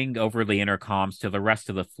 Bering over the intercoms to the rest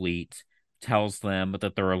of the fleet tells them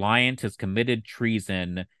that the Reliant has committed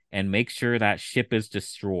treason and make sure that ship is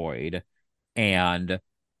destroyed. And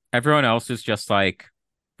everyone else is just like,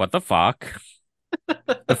 what the fuck?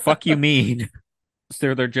 The fuck you mean?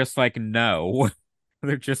 So they're just like, no.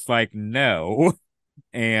 They're just like, no.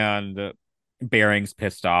 And Bering's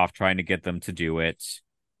pissed off, trying to get them to do it.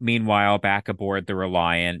 Meanwhile, back aboard the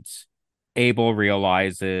Reliant, Abel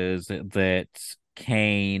realizes that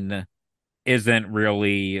Cain isn't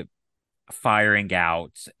really firing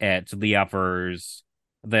out at the others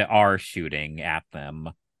that are shooting at them.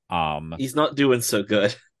 He's not doing so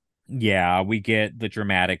good. Yeah, we get the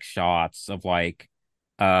dramatic shots of like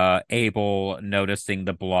Abel noticing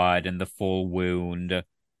the blood and the full wound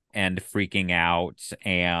and freaking out,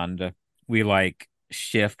 and we like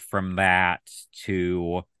shift from that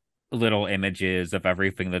to little images of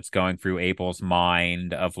everything that's going through Abel's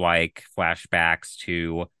mind, of like flashbacks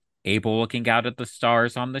to Abel looking out at the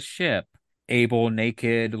stars on the ship, Abel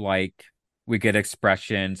naked, like we get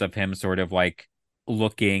expressions of him sort of like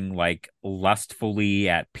looking like lustfully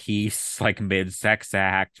at peace, like mid-sex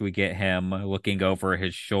act. We get him looking over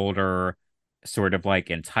his shoulder, sort of like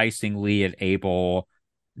enticingly at Abel,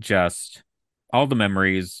 just all the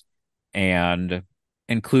memories, and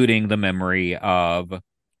including the memory of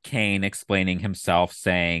Cain explaining himself,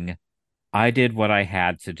 saying, I did what I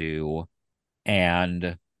had to do,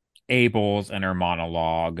 and Abel's inner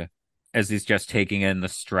monologue as he's just taking in the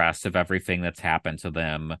stress of everything that's happened to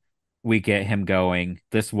them. We get him going,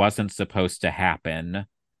 this wasn't supposed to happen,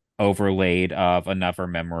 overlaid of another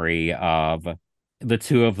memory of the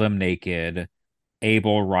two of them naked,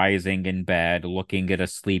 Abel rising in bed, looking at a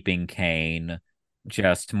sleeping Cain,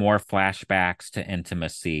 just more flashbacks to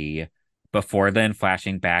intimacy, before then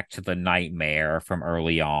flashing back to the nightmare from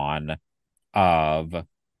early on of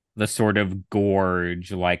the sort of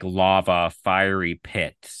gorge, like lava, fiery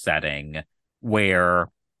pit setting, where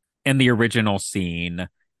in the original scene,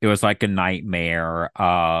 it was like a nightmare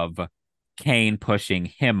of Cain pushing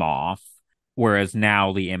him off, whereas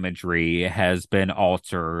now the imagery has been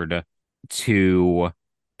altered to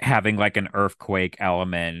having like an earthquake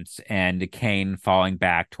element and Cain falling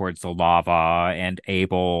back towards the lava and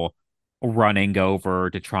Abel running over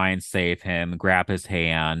to try and save him, grab his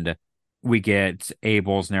hand. We get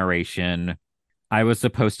Abel's narration. I was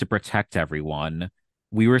supposed to protect everyone.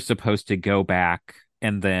 We were supposed to go back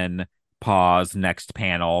and then pause next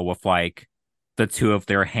panel with like the two of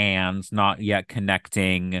their hands not yet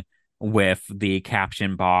connecting with the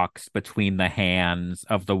caption box between the hands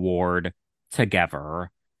of the ward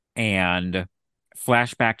together, and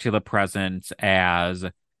flashback to the present as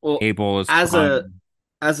Well, Abel is as a crying.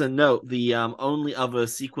 as a note, the only other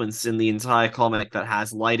sequence in the entire comic that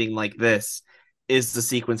has lighting like this is the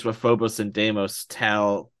sequence where Phobos and Deimos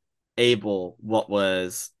tell Abel what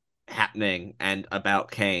was happening and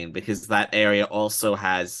about Cain, because that area also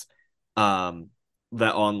has um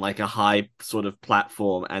they're on like a high sort of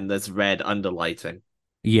platform and there's red underlighting.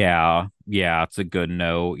 Yeah, it's a good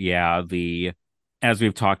note. Yeah, the as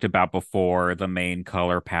we've talked about before, the main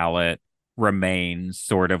color palette remains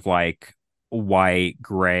sort of like white,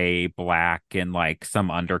 gray, black, and like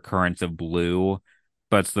some undercurrents of blue,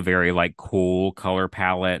 but it's the very like cool color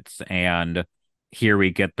palettes. And here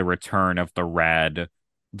we get the return of the red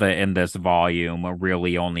that in this volume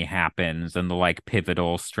really only happens in the like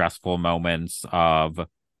pivotal, stressful moments of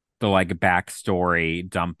the like backstory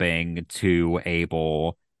dumping to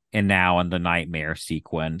Abel and now in the nightmare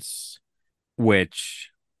sequence, which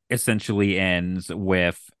essentially ends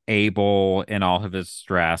with Abel in all of his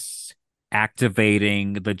stress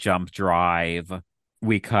activating the jump drive.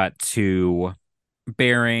 We cut to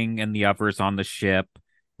Bering and the others on the ship.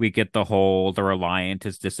 We get the whole the Reliant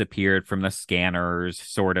has disappeared from the scanners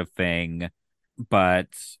sort of thing. But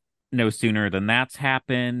no sooner than that's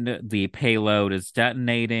happened, the payload is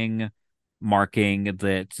detonating, marking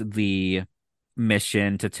that the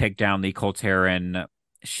mission to take down the Colteran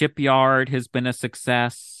shipyard has been a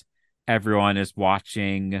success. Everyone is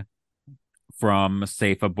watching from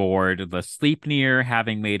safe aboard the Sleipnir,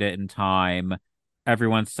 having made it in time.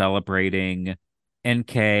 Everyone's celebrating.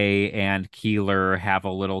 NK and Keeler have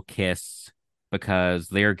a little kiss because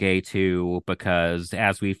they're gay too, because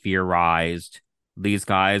as we theorized, these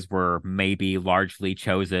guys were maybe largely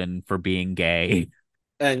chosen for being gay.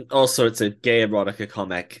 And also it's a gay erotica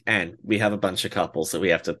comic and we have a bunch of couples that we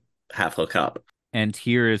have to have hook up. And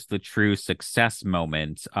here is the true success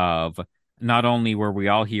moment of not only were we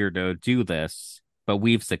all here to do this, but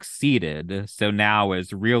we've succeeded. So now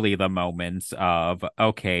is really the moment of,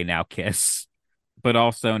 okay, now kiss. But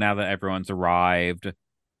also now that everyone's arrived,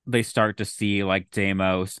 they start to see like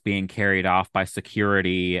Deimos being carried off by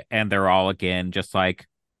security, and they're all again just like,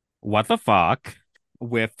 what the fuck?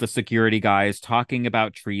 With the security guys talking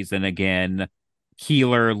about treason again,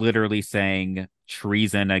 Keeler literally saying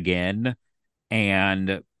treason again,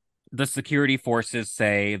 and the security forces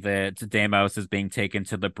say that Deimos is being taken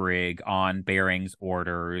to the brig on Bering's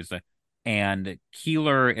orders, and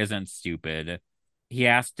Keeler isn't stupid. He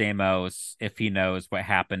asks Deimos if he knows what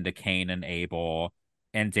happened to Cain and Abel,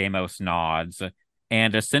 and Deimos nods.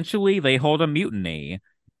 And essentially, they hold a mutiny,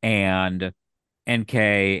 and NK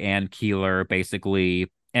and Keeler basically,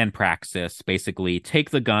 and Praxis basically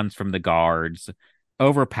take the guns from the guards,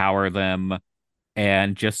 overpower them,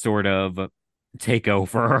 and just sort of take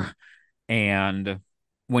over. And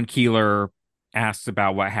when Keeler asks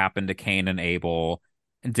about what happened to Cain and Abel,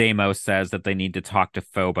 Deimos says that they need to talk to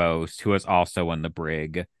Phobos, who is also in the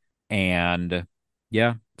brig. And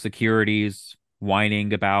yeah, security's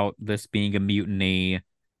whining about this being a mutiny.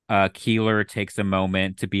 Keeler takes a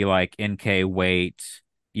moment to be like, NK, wait.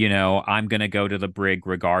 I'm going to go to the brig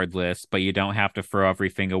regardless, but you don't have to throw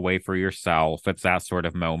everything away for yourself. It's that sort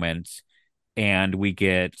of moment. And we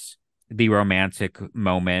get the romantic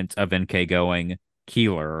moment of NK going,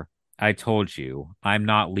 Keeler, I told you, I'm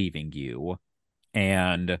not leaving you.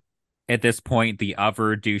 And at this point, the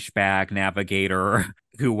other douchebag navigator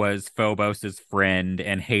who was Phobos's friend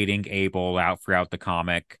and hating Abel out throughout the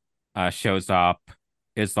comic shows up,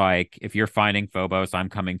 is like, if you're finding Phobos, I'm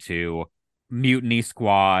coming too. Mutiny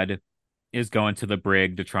Squad is going to the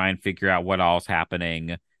brig to try and figure out what all's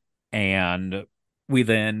happening. And we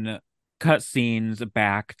then cut scenes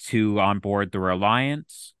back to on board the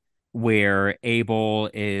Reliance, where Abel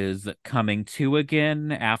is coming to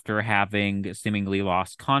again after having seemingly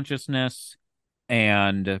lost consciousness.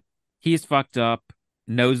 And he's fucked up,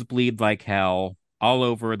 nosebleed like hell, all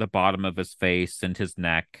over the bottom of his face and his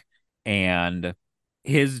neck. And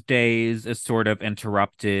his days is sort of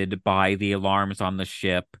interrupted by the alarms on the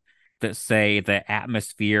ship that say the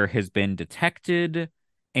atmosphere has been detected,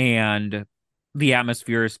 and the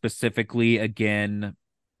atmosphere is specifically, again,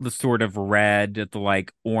 the sort of red, the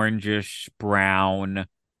like orangish brown.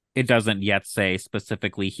 It doesn't yet say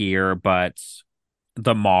specifically here, but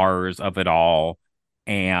the Mars of it all.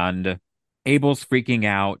 And Abel's freaking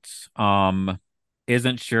out,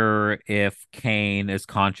 isn't sure if Kane is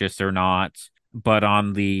conscious or not, but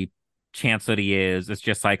on the chance that he is, it's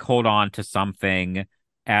just like hold on to something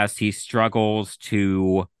as he struggles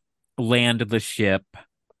to land the ship.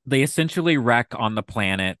 They essentially wreck on the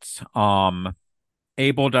planet.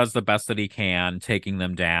 Abel does the best that he can, taking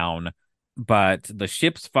them down, but the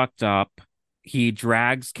ship's fucked up. He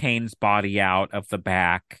drags Kane's body out of the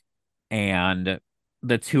back, and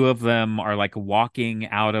the two of them are like walking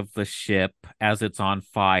out of the ship as it's on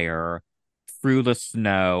fire through the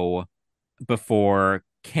snow before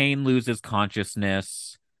Kane loses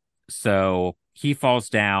consciousness. So he falls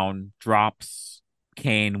down, drops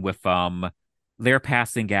Kane with they're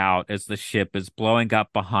passing out as the ship is blowing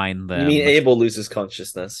up behind You mean them. Abel loses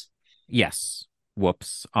consciousness? Yes.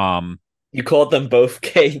 Whoops. You called them both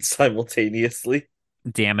Kane simultaneously.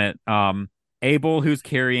 Damn it. Abel, who's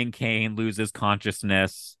carrying Kane, loses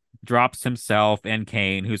consciousness, drops himself and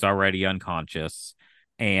Kane, who's already unconscious,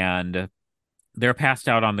 and they're passed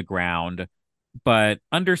out on the ground. But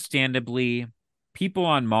understandably, people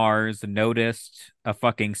on Mars noticed a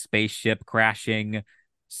fucking spaceship crashing.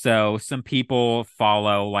 So some people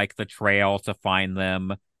follow like the trail to find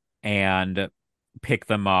them and pick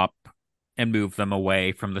them up and move them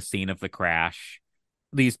away from the scene of the crash.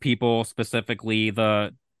 These people, specifically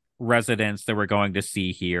the residents that we're going to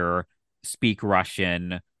see here, speak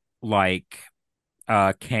Russian like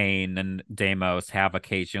Kane and Deimos have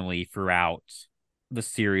occasionally throughout the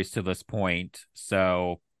series to this point.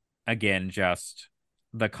 So again, just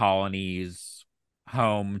the colony's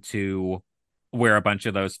home to where a bunch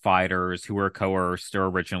of those fighters who were coerced are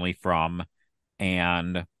originally from.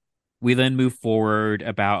 And we then move forward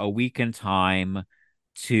about a week in time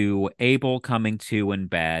to Abel coming to in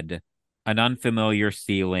bed, an unfamiliar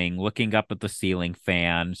ceiling, looking up at the ceiling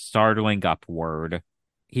fan, startling upward.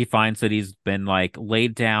 He finds that he's been like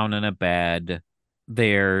laid down in a bed.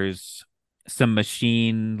 There's some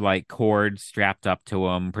machine like cords strapped up to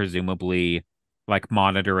him, presumably like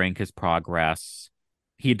monitoring his progress.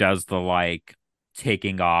 He does the like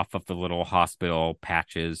taking off of the little hospital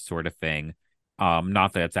patches sort of thing.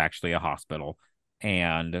 Not that it's actually a hospital.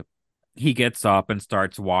 And he gets up and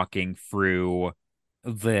starts walking through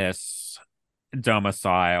this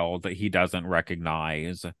domicile that he doesn't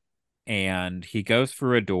recognize. And he goes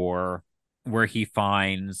through a door where he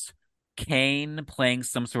finds Kane playing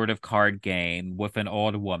some sort of card game with an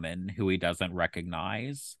old woman who he doesn't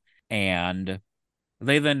recognize. And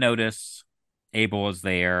they then notice Abel is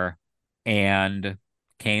there, and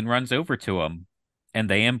Kane runs over to him, and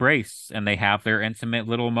they embrace and they have their intimate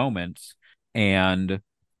little moments. And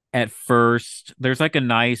at first, there's like a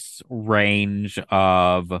nice range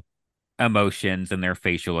of emotions in their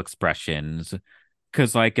facial expressions.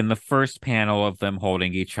 Because, like, in the first panel of them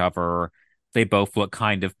holding each other, they both look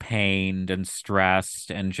kind of pained and stressed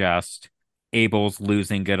and just Abel's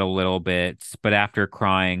losing it a little bit. But after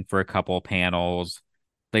crying for a couple panels,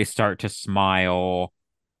 they start to smile.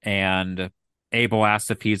 And Abel asks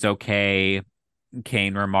if he's okay.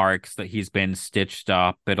 Kane remarks that he's been stitched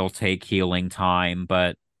up. It'll take healing time,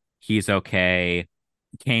 but he's okay.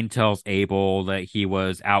 Kane tells Abel that he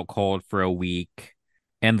was out cold for a week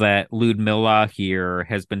and that Ludmilla here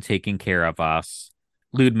has been taking care of us.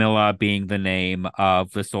 Ludmilla being the name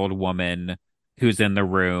of this old woman who's in the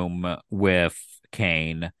room with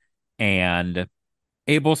Kane. And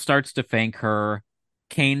Abel starts to thank her.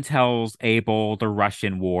 Kane tells Abel the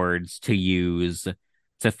Russian words to use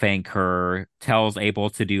to thank her, tells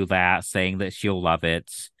Abel to do that, saying that she'll love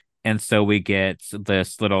it. And so we get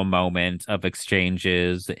this little moment of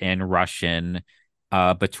exchanges in Russian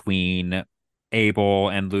between Abel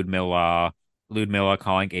and Ludmilla. Ludmilla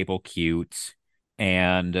calling Abel cute,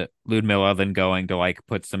 and Ludmilla then going to like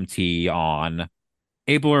put some tea on.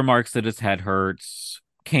 Abel remarks that his head hurts.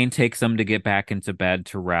 Kane takes him to get back into bed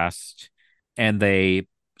to rest, and they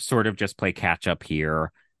sort of just play catch up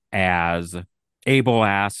here as Abel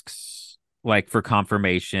asks, like, for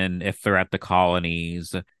confirmation if they're at the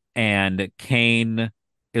colonies, and Kane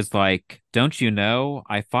is like, "Don't you know?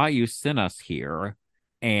 I thought you sent us here."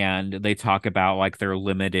 And they talk about like their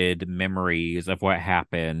limited memories of what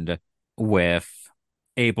happened, with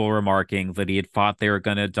Abel remarking that he had thought they were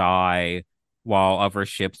going to die while other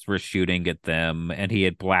ships were shooting at them, and he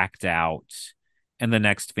had blacked out. And the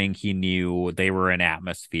next thing he knew, they were in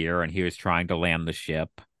atmosphere and he was trying to land the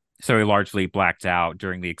ship. So he largely blacked out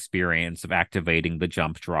during the experience of activating the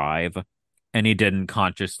jump drive. And he didn't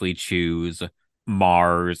consciously choose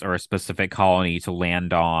Mars or a specific colony to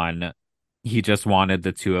land on. He just wanted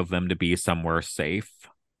the two of them to be somewhere safe.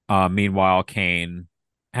 Meanwhile, Kane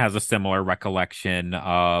has a similar recollection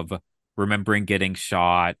of remembering getting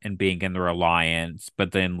shot and being in the Reliance,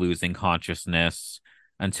 but then losing consciousness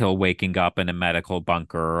until waking up in a medical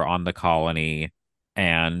bunker on the colony,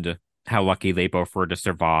 and how lucky they both were to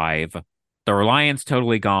survive. The Reliance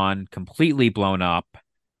totally gone, completely blown up,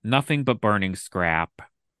 nothing but burning scrap,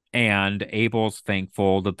 and Abel's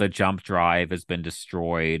thankful that the jump drive has been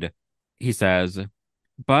destroyed. He says,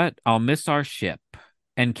 "But I'll miss our ship."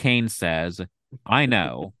 And Kane says, "I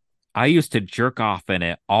know. I used to jerk off in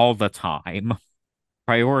it all the time."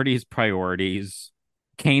 Priorities, priorities.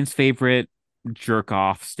 Kane's favorite jerk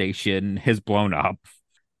off station has blown up,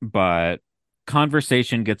 but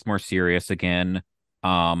conversation gets more serious again.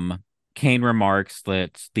 Um, Kane remarks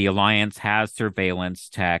that the Alliance has surveillance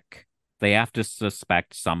tech. They have to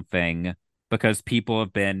suspect something because people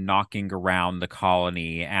have been knocking around the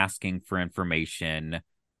colony asking for information,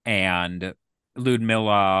 and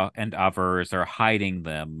Ludmilla and others are hiding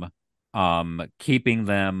them, keeping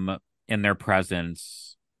them in their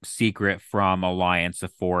presence secret from Alliance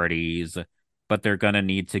authorities, but they're going to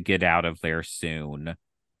need to get out of there soon,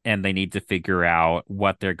 and they need to figure out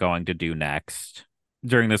what they're going to do next.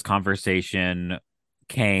 During this conversation,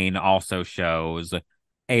 Kane also shows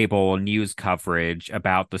Abel news coverage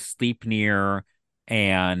about the Sleipnir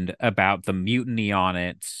and about the mutiny on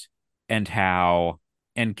it, and how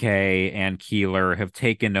NK and Keeler have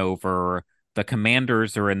taken over. The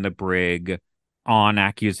commanders are in the brig on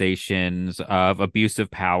accusations of abusive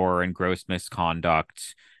power and gross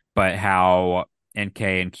misconduct, but how NK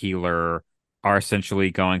and Keeler are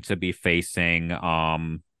essentially going to be facing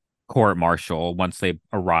court martial once they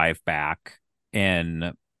arrive back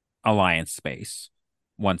in Alliance space,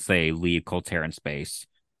 once they leave Colteran space.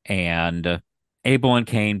 And Abel and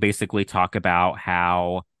Kane basically talk about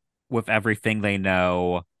how, with everything they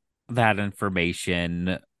know, that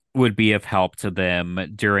information would be of help to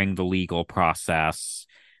them during the legal process.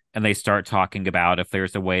 And they start talking about if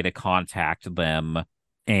there's a way to contact them.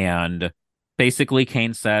 And basically,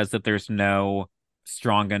 Kane says that there's no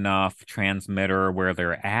strong enough transmitter where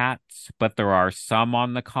they're at, but there are some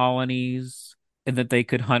on the colonies, and that they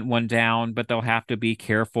could hunt one down, but they'll have to be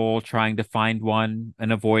careful trying to find one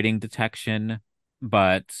and avoiding detection.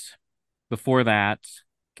 But before that,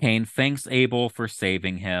 Kane thanks Abel for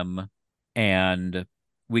saving him, and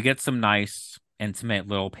we get some nice, intimate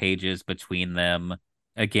little pages between them.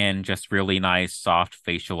 Again, just really nice, soft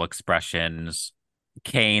facial expressions.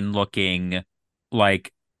 Kane looking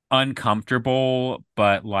like uncomfortable,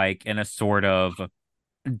 but like in a sort of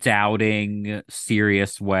doubting,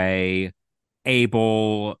 serious way.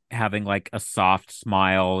 Abel having like a soft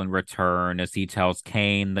smile in return as he tells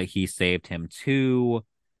Kane that he saved him too.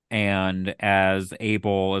 And as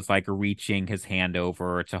Abel is like reaching his hand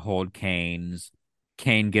over to hold Kane's,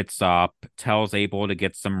 Kane gets up, tells Abel to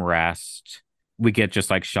get some rest. We get just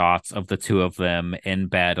like shots of the two of them in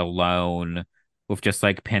bed alone with just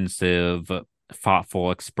like pensive,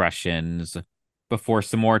 thoughtful expressions before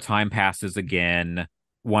some more time passes again.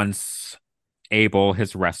 Once Abel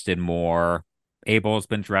has rested more, Abel's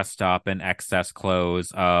been dressed up in excess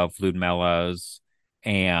clothes of Ludmilla's,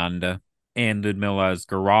 and in Ludmilla's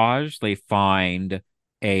garage, they find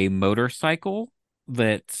a motorcycle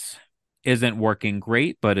that isn't working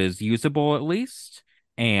great, but is usable at least.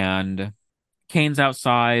 And Kane's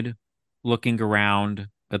outside looking around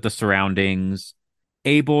at the surroundings.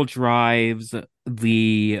 Abel drives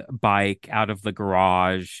the bike out of the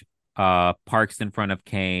garage parks in front of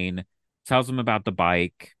Kane, tells him about the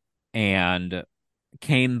bike, and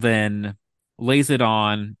Kane then lays it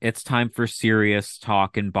on. It's time for serious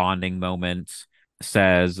talk and bonding moments.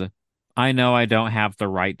 Says, I know I don't have the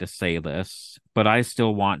right to say this, but I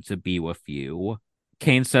still want to be with you.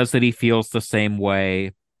 Kane says that he feels the same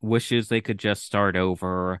way, wishes they could just start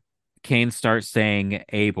over. Kane starts saying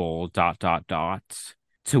Abel dot dot dot,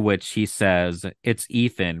 to which he says, It's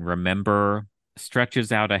Ethan, remember?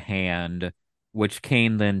 Stretches out a hand, which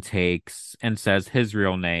Kane then takes and says his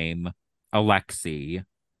real name, Alexei,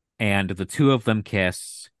 and the two of them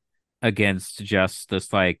kiss against just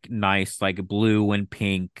this like nice like blue and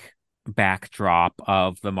pink backdrop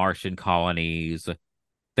of the Martian colonies.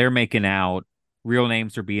 They're making out, real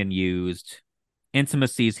names are being used,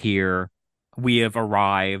 intimacy's here. We have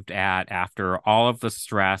arrived at, after all of the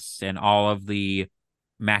stress and all of the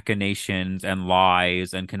machinations and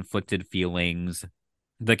lies and conflicted feelings,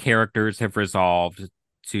 the characters have resolved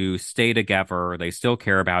to stay together. They still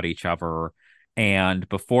care about each other. And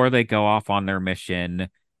before they go off on their mission,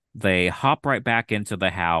 they hop right back into the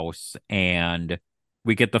house and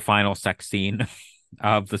we get the final sex scene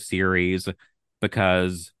of the series,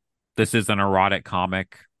 because this is an erotic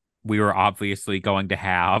comic. We were obviously going to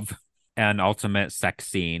have an ultimate sex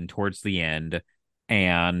scene towards the end.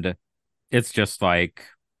 And it's just like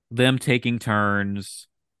them taking turns,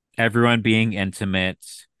 everyone being intimate,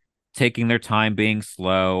 taking their time being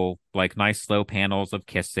slow, like nice slow panels of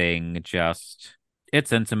kissing. Just,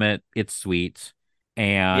 it's intimate, it's sweet.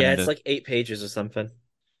 Yeah, it's And like 8 pages or something.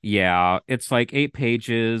 yeah, it's like 8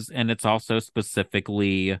 pages, and it's also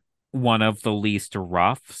specifically one of the least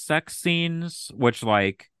rough sex scenes, which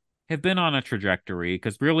like have been on a trajectory,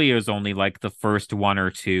 because really it was only like the first one or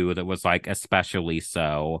two that was like especially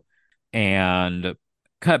so. And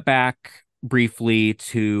cut back briefly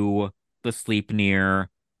to the sleep near.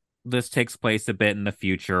 This takes place a bit in the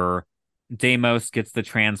future. Deimos gets the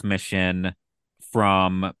transmission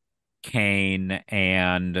from Kane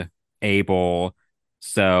and Abel,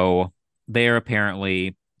 so they're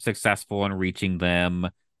apparently successful in reaching them,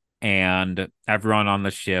 and everyone on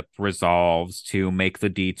the ship resolves to make the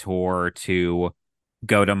detour to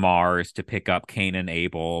go to Mars to pick up Kane and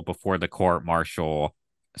Abel before the court martial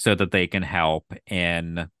so that they can help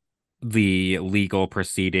in the legal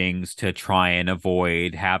proceedings to try and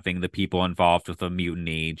avoid having the people involved with the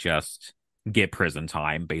mutiny just get prison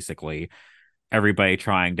time, basically. Everybody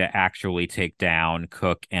trying to actually take down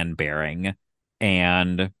Cook and Bering.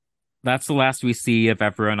 And that's the last we see of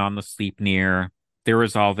everyone on the Sleipnir. They're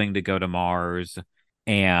resolving to go to Mars.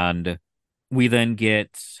 And we then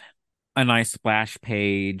get a nice splash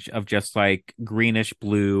page of just like greenish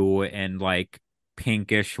blue and like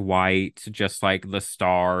pinkish white, just like the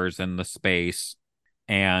stars and the space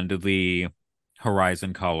and the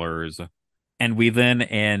horizon colors. And we then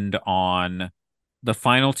end on the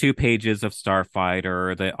final 2 pages of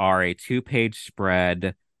Starfighter that are a 2 page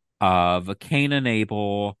spread of Cain and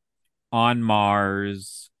Abel on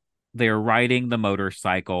Mars. They're riding the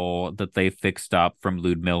motorcycle that they fixed up from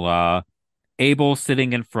Ludmilla. Abel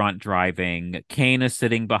sitting in front driving. Cain is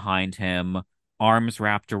sitting behind him, arms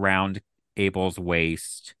wrapped around Abel's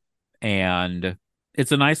waist. And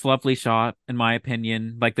it's a nice, lovely shot, in my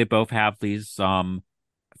opinion. Like they both have these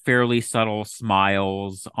fairly subtle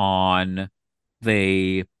smiles on.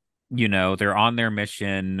 They, they're on their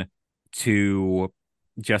mission to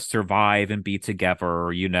just survive and be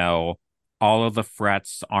together. All of the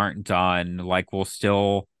frets aren't done. Like we'll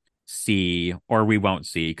still see, or we won't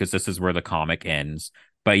see, because this is where the comic ends.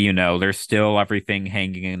 But there's still everything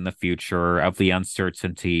hanging in the future of the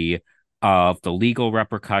uncertainty of the legal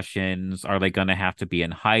repercussions. Are they going to have to be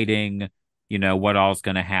in hiding? What all's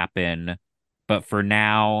going to happen? But for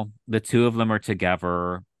now, the two of them are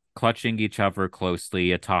together, clutching each other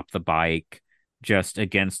closely atop the bike, just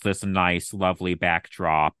against this nice, lovely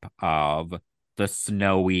backdrop of the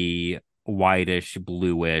snowy, whitish,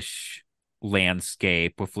 bluish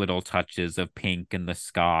landscape with little touches of pink in the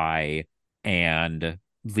sky, and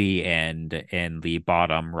the end in the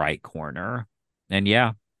bottom right corner. And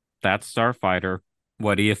yeah, that's Starfighter.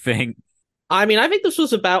 What do you think? I mean, I think this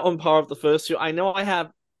was about on par of the first two. I know I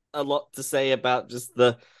have a lot to say about just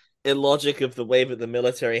the illogic of the way that the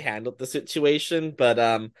military handled the situation, but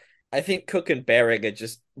I think Cook and Bering are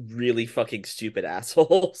just really fucking stupid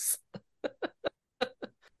assholes.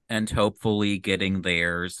 And hopefully getting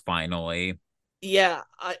theirs finally. Yeah,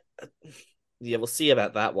 we'll see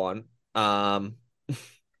about that one.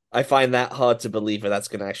 I find that hard to believe that that's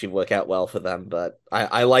going to actually work out well for them, but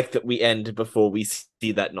I like that we end before we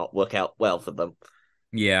see that not work out well for them.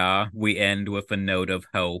 Yeah, we end with a note of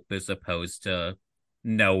hope as opposed to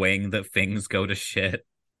knowing that things go to shit.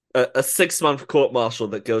 A 6 month court martial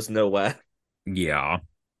that goes nowhere. Yeah.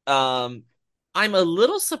 Um, I'm a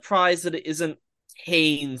little surprised that it isn't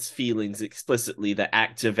Kane's feelings explicitly that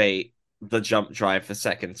activate the jump drive the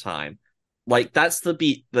second time. Like that's the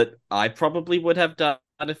beat that I probably would have done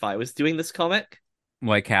if I was doing this comic.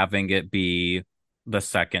 Like having it be the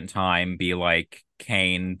second time be like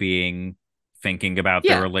Kane being thinking about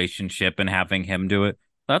their Yeah, relationship and having him do it.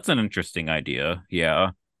 That's an interesting idea.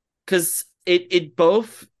 Yeah. because it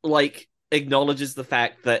both like acknowledges the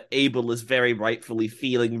fact that Abel is very rightfully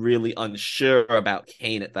feeling really unsure about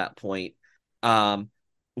Kane at that point, um,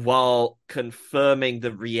 while confirming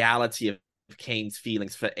the reality of Kane's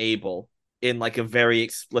feelings for Abel in like a very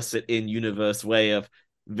explicit in-universe way of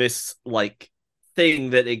this like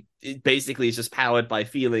thing that it basically is just powered by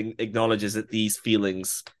feeling acknowledges that these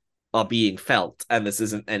feelings are being felt and this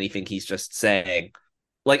isn't anything he's just saying.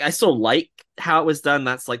 Like I still like how it was done.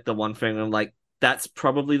 That's like the one thing I'm like, that's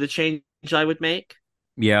probably the change I would make.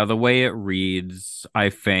 Yeah, the way it reads,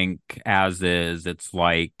 I think as is, it's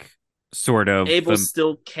like sort of Abel the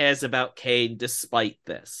still cares about Kane despite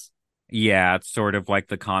this. yeah, it's sort of like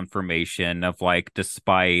the confirmation of like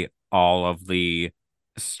despite all of the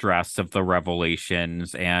stress of the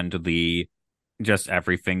revelations and the just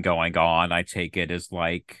everything going on, I take it as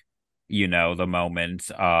like, the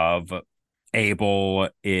moment of Abel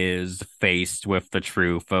is faced with the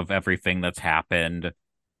truth of everything that's happened,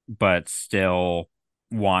 but still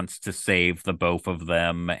wants to save the both of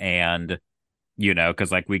them. And,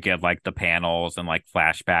 because like we get like the panels and like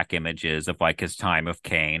flashback images of like his time with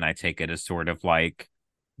Kane. I take it as sort of like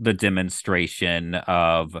the demonstration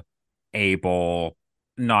of Abel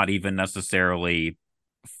not even necessarily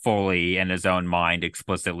fully in his own mind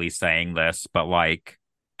explicitly saying this, but like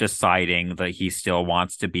deciding that he still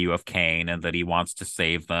wants to be with Kane and that he wants to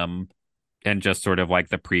save them, and just sort of like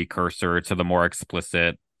the precursor to the more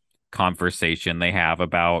explicit conversation they have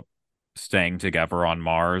about staying together on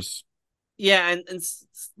Mars. Yeah, and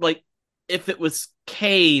like if it was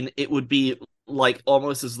Kane, it would be like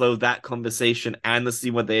almost as though that conversation and the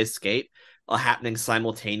scene where they escape are happening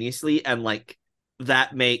simultaneously, and like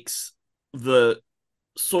that makes the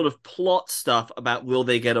sort of plot stuff about will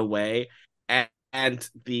they get away and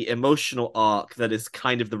the emotional arc that is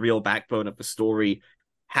kind of the real backbone of the story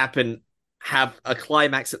happen have a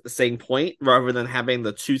climax at the same point rather than having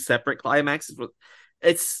the two separate climaxes.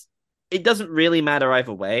 It's it doesn't really matter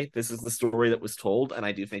either way. This is the story that was told, and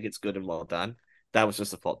I do think it's good and well done. That was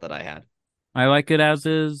just a thought that I had. I like it as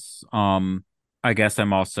is. I guess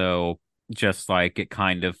I'm also just like it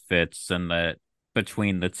kind of fits in that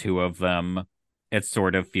between the two of them, it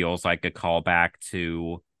sort of feels like a callback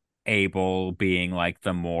to Abel being like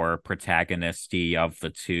the more protagonisty of the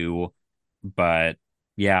two. But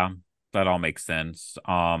yeah, that all makes sense.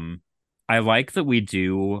 I like that we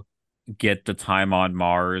do get the time on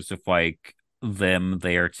Mars with like them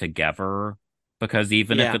there together, because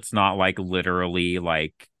even if Yeah, it's not like literally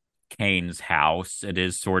like Kane's house, it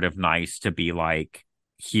is sort of nice to be like,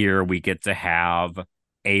 here we get to have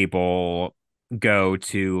Abel go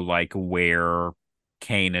to like where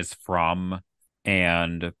Kane is from,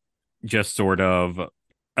 and just sort of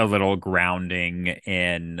a little grounding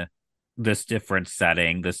in this different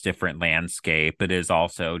setting, this different landscape. It is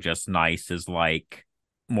also just nice as like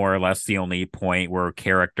more or less the only point where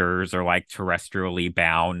characters are like terrestrially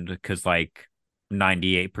bound, because like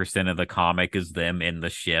 98% of the comic is them in the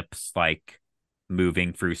ships, like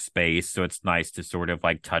moving through space. So it's nice to sort of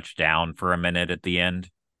like touch down for a minute at the end.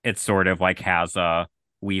 It sort of like has a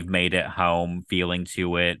we've made it home feeling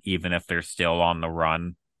to it, even if they're still on the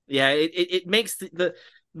run. yeah. It makes the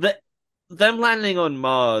them landing on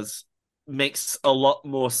Mars makes a lot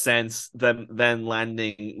more sense than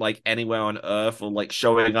landing like anywhere on Earth or like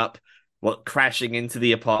showing up, what crashing into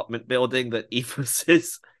the apartment building that Ethos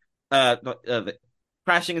is, not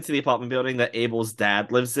crashing into the apartment building that Abel's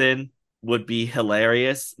dad lives in would be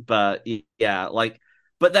hilarious. But yeah, like,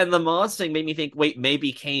 but then the Mars thing made me think, wait,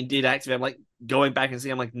 maybe Kane did activate. I'm like going back and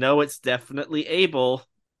seeing, I'm like, no, it's definitely Abel,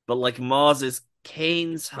 but like Mars is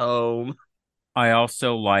Kane's home. I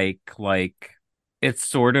also like it's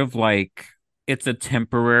sort of like it's a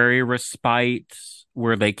temporary respite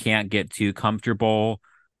where they can't get too comfortable.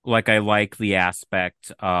 Like I like the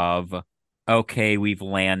aspect of okay, we've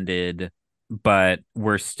landed, but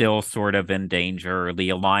we're still sort of in danger. The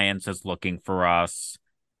Alliance is looking for us.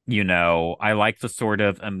 I like the sort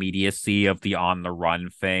of immediacy of the on the run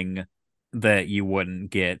thing that you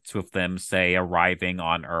wouldn't get with them, say, arriving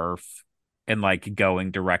on Earth and like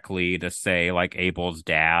going directly to say like Abel's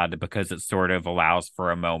dad, because it sort of allows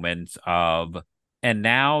for a moment of And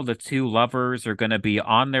now the two lovers are going to be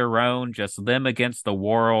on their own, just them against the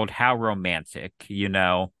world. How romantic, you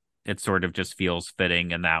know? It sort of just feels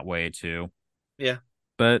fitting in that way too. Yeah.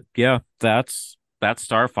 But yeah, that's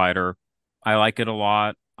Starfighter. I like it a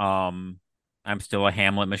lot. I'm still a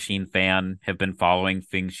Hamlet Machine fan, have been following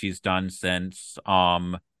things she's done since.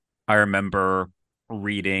 I remember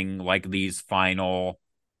reading like these final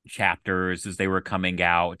chapters as they were coming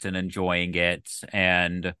out and enjoying it,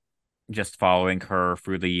 and just following her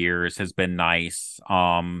through the years has been nice.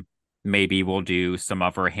 Maybe we'll do some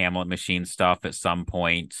of her Hamlet Machine stuff at some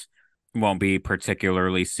point. Won't be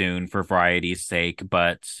particularly soon for variety's sake,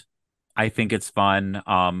 but I think it's fun.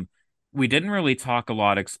 We didn't really talk a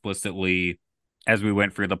lot explicitly as we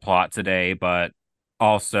went through the plot today, but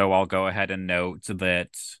also I'll go ahead and note that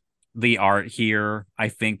the art here, I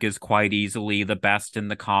think, is quite easily the best in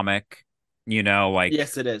the comic. You know,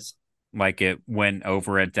 Yes, it is. like it went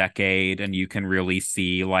over a decade and you can really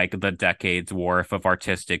see like the decade's worth of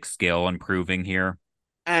artistic skill improving here.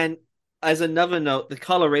 And as another note, the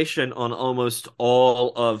coloration on almost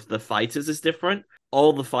all of the fighters is different.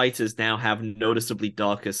 All the fighters now have noticeably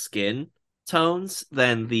darker skin tones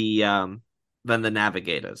than the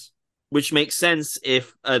navigators, which makes sense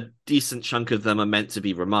if a decent chunk of them are meant to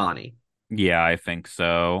be Romani. Yeah, I think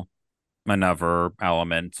so. Another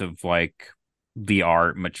element of like the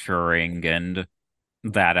art maturing, and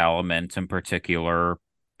that element in particular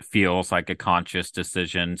feels like a conscious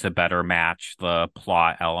decision to better match the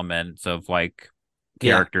plot elements of like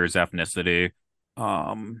Yeah. characters' ethnicity.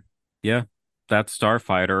 Um, yeah, that's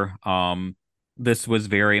Starfighter. This was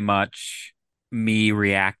very much me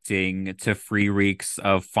reacting to 3 weeks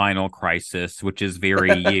of Final Crisis, which is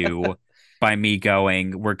very you, by me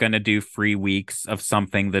going, we're gonna do 3 weeks of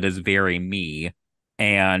something that is very me.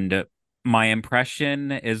 And my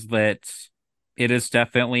impression is that it is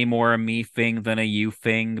definitely more a me thing than a you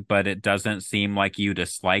thing, but it doesn't seem like you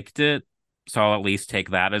disliked it. So I'll at least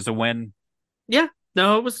take that as a win. Yeah.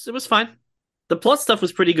 No, it was fine. The plot stuff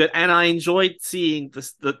was pretty good, and I enjoyed seeing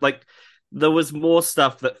this. There was more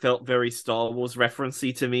stuff that felt very Star Wars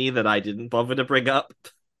referencey to me that I didn't bother to bring up.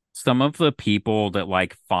 Some of the people that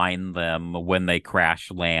like find them when they crash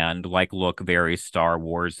land like look very Star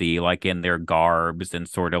Warsy, like in their garbs and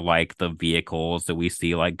sort of like the vehicles that we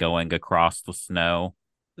see like going across the snow.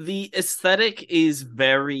 The aesthetic is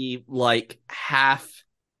very like half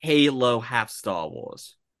Halo, half Star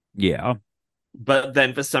Wars. Yeah, But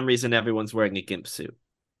then for some reason everyone's wearing a gimp suit.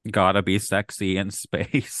 gotta be sexy in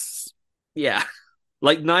space. Yeah.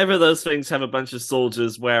 Like neither of those things have a bunch of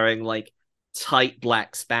soldiers wearing like tight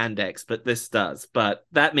black spandex, but this does. But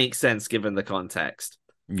that makes sense given the context.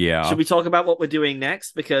 Yeah. Should we talk about what we're doing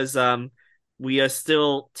next? Because we are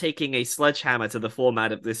still taking a sledgehammer to the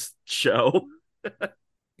format of this show.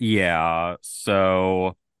 Yeah.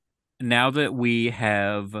 So now that we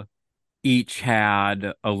have each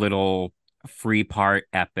had a little 3 part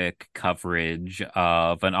epic coverage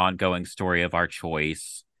of an ongoing story of our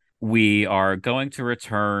choice, we are going to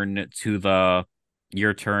return to the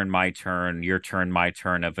your turn, my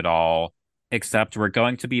turn of it all. Except we're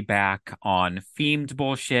going to be back on themed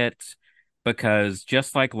bullshit because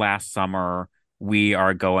just like last summer, we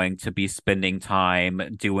are going to be spending time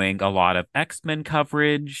doing a lot of X-Men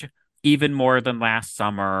coverage, even more than last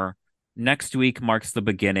summer. Next week marks the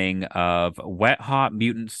beginning of Wet Hot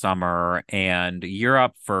Mutant Summer, and you're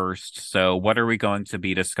up first. So, what are we going to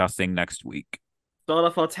be discussing next week? Start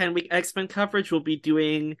off our 10-week X-Men coverage. We'll be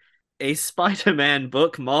doing a Spider-Man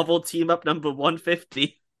book, Marvel Team Up number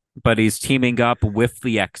 150. But he's teaming up with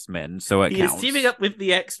the X-Men, so it He is teaming counts. up with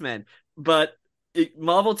the X-Men, but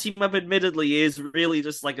Marvel Team Up admittedly is really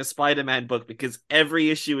just like a Spider-Man book because every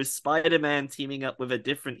issue is Spider-Man teaming up with a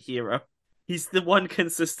different hero. He's the one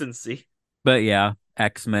consistency. But yeah,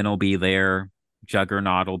 X-Men will be there,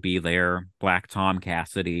 Juggernaut will be there, Black Tom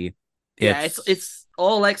Cassidy. Yeah, it's It's it's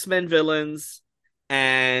all X-Men villains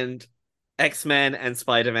and X-Men and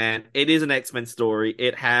Spider-Man. It is an X-Men story.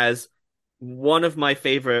 It has one of my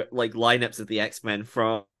favorite like lineups of the X-Men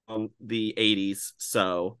from the 80s,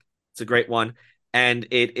 so it's a great one. And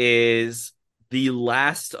it is the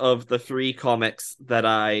last of the 3 comics that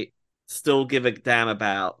I still give a damn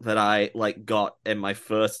about that I like got in my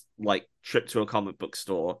first like trip to a comic book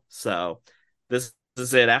store. So this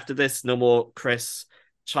is it. After this, no more Chris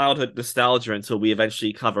childhood nostalgia until we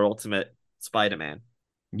eventually cover Ultimate Spider-Man.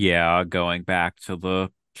 yeah, going back to the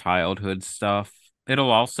childhood stuff.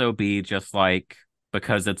 It'll also be just like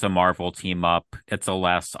because it's a Marvel team up, it's a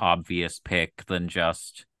less obvious pick than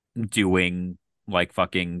just doing like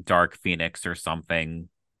fucking Dark Phoenix or something,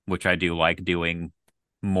 which I do like doing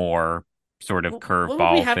more sort of What would we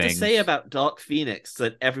curveball have things. to say about Dark Phoenix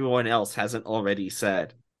that everyone else hasn't already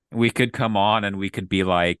said? We could come on and we could be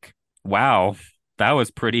like, wow, that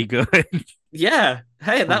was pretty good. Yeah.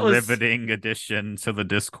 Hey, that was Riveting addition to the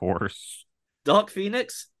discourse. Dark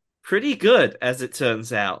Phoenix. Pretty good, as it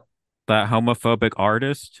turns out. That homophobic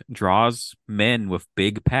artist draws men with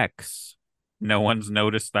big pecs. No one's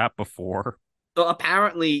noticed that before. But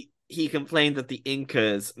apparently, he complained that the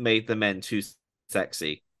inkers made the men too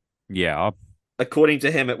sexy. Yeah. According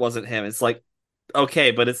to him, it wasn't him. It's like,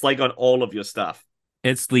 okay, but it's like on all of your stuff.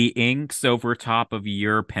 It's the inks over top of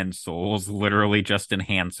your pencils, literally just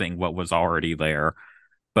enhancing what was already there.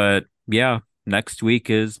 But yeah, next week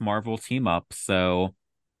is Marvel Team Up. So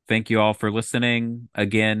thank you all for listening.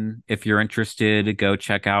 Again, if you're interested, go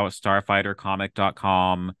check out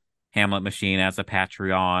starfightercomic.com. Hamlet Machine as a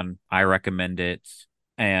Patreon. I recommend it.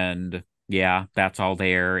 And yeah, that's all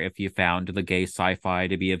there if you found the gay sci-fi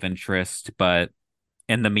to be of interest. But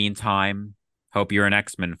in the meantime, hope you're an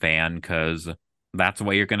X-Men fan, because that's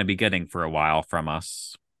what you're going to be getting for a while from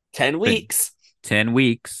us. 10 weeks. 10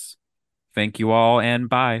 weeks. Thank you all, and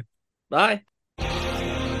bye. Bye.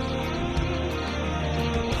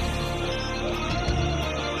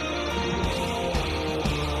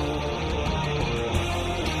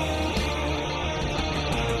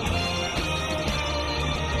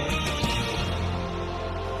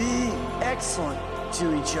 Be excellent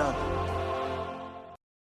to each other.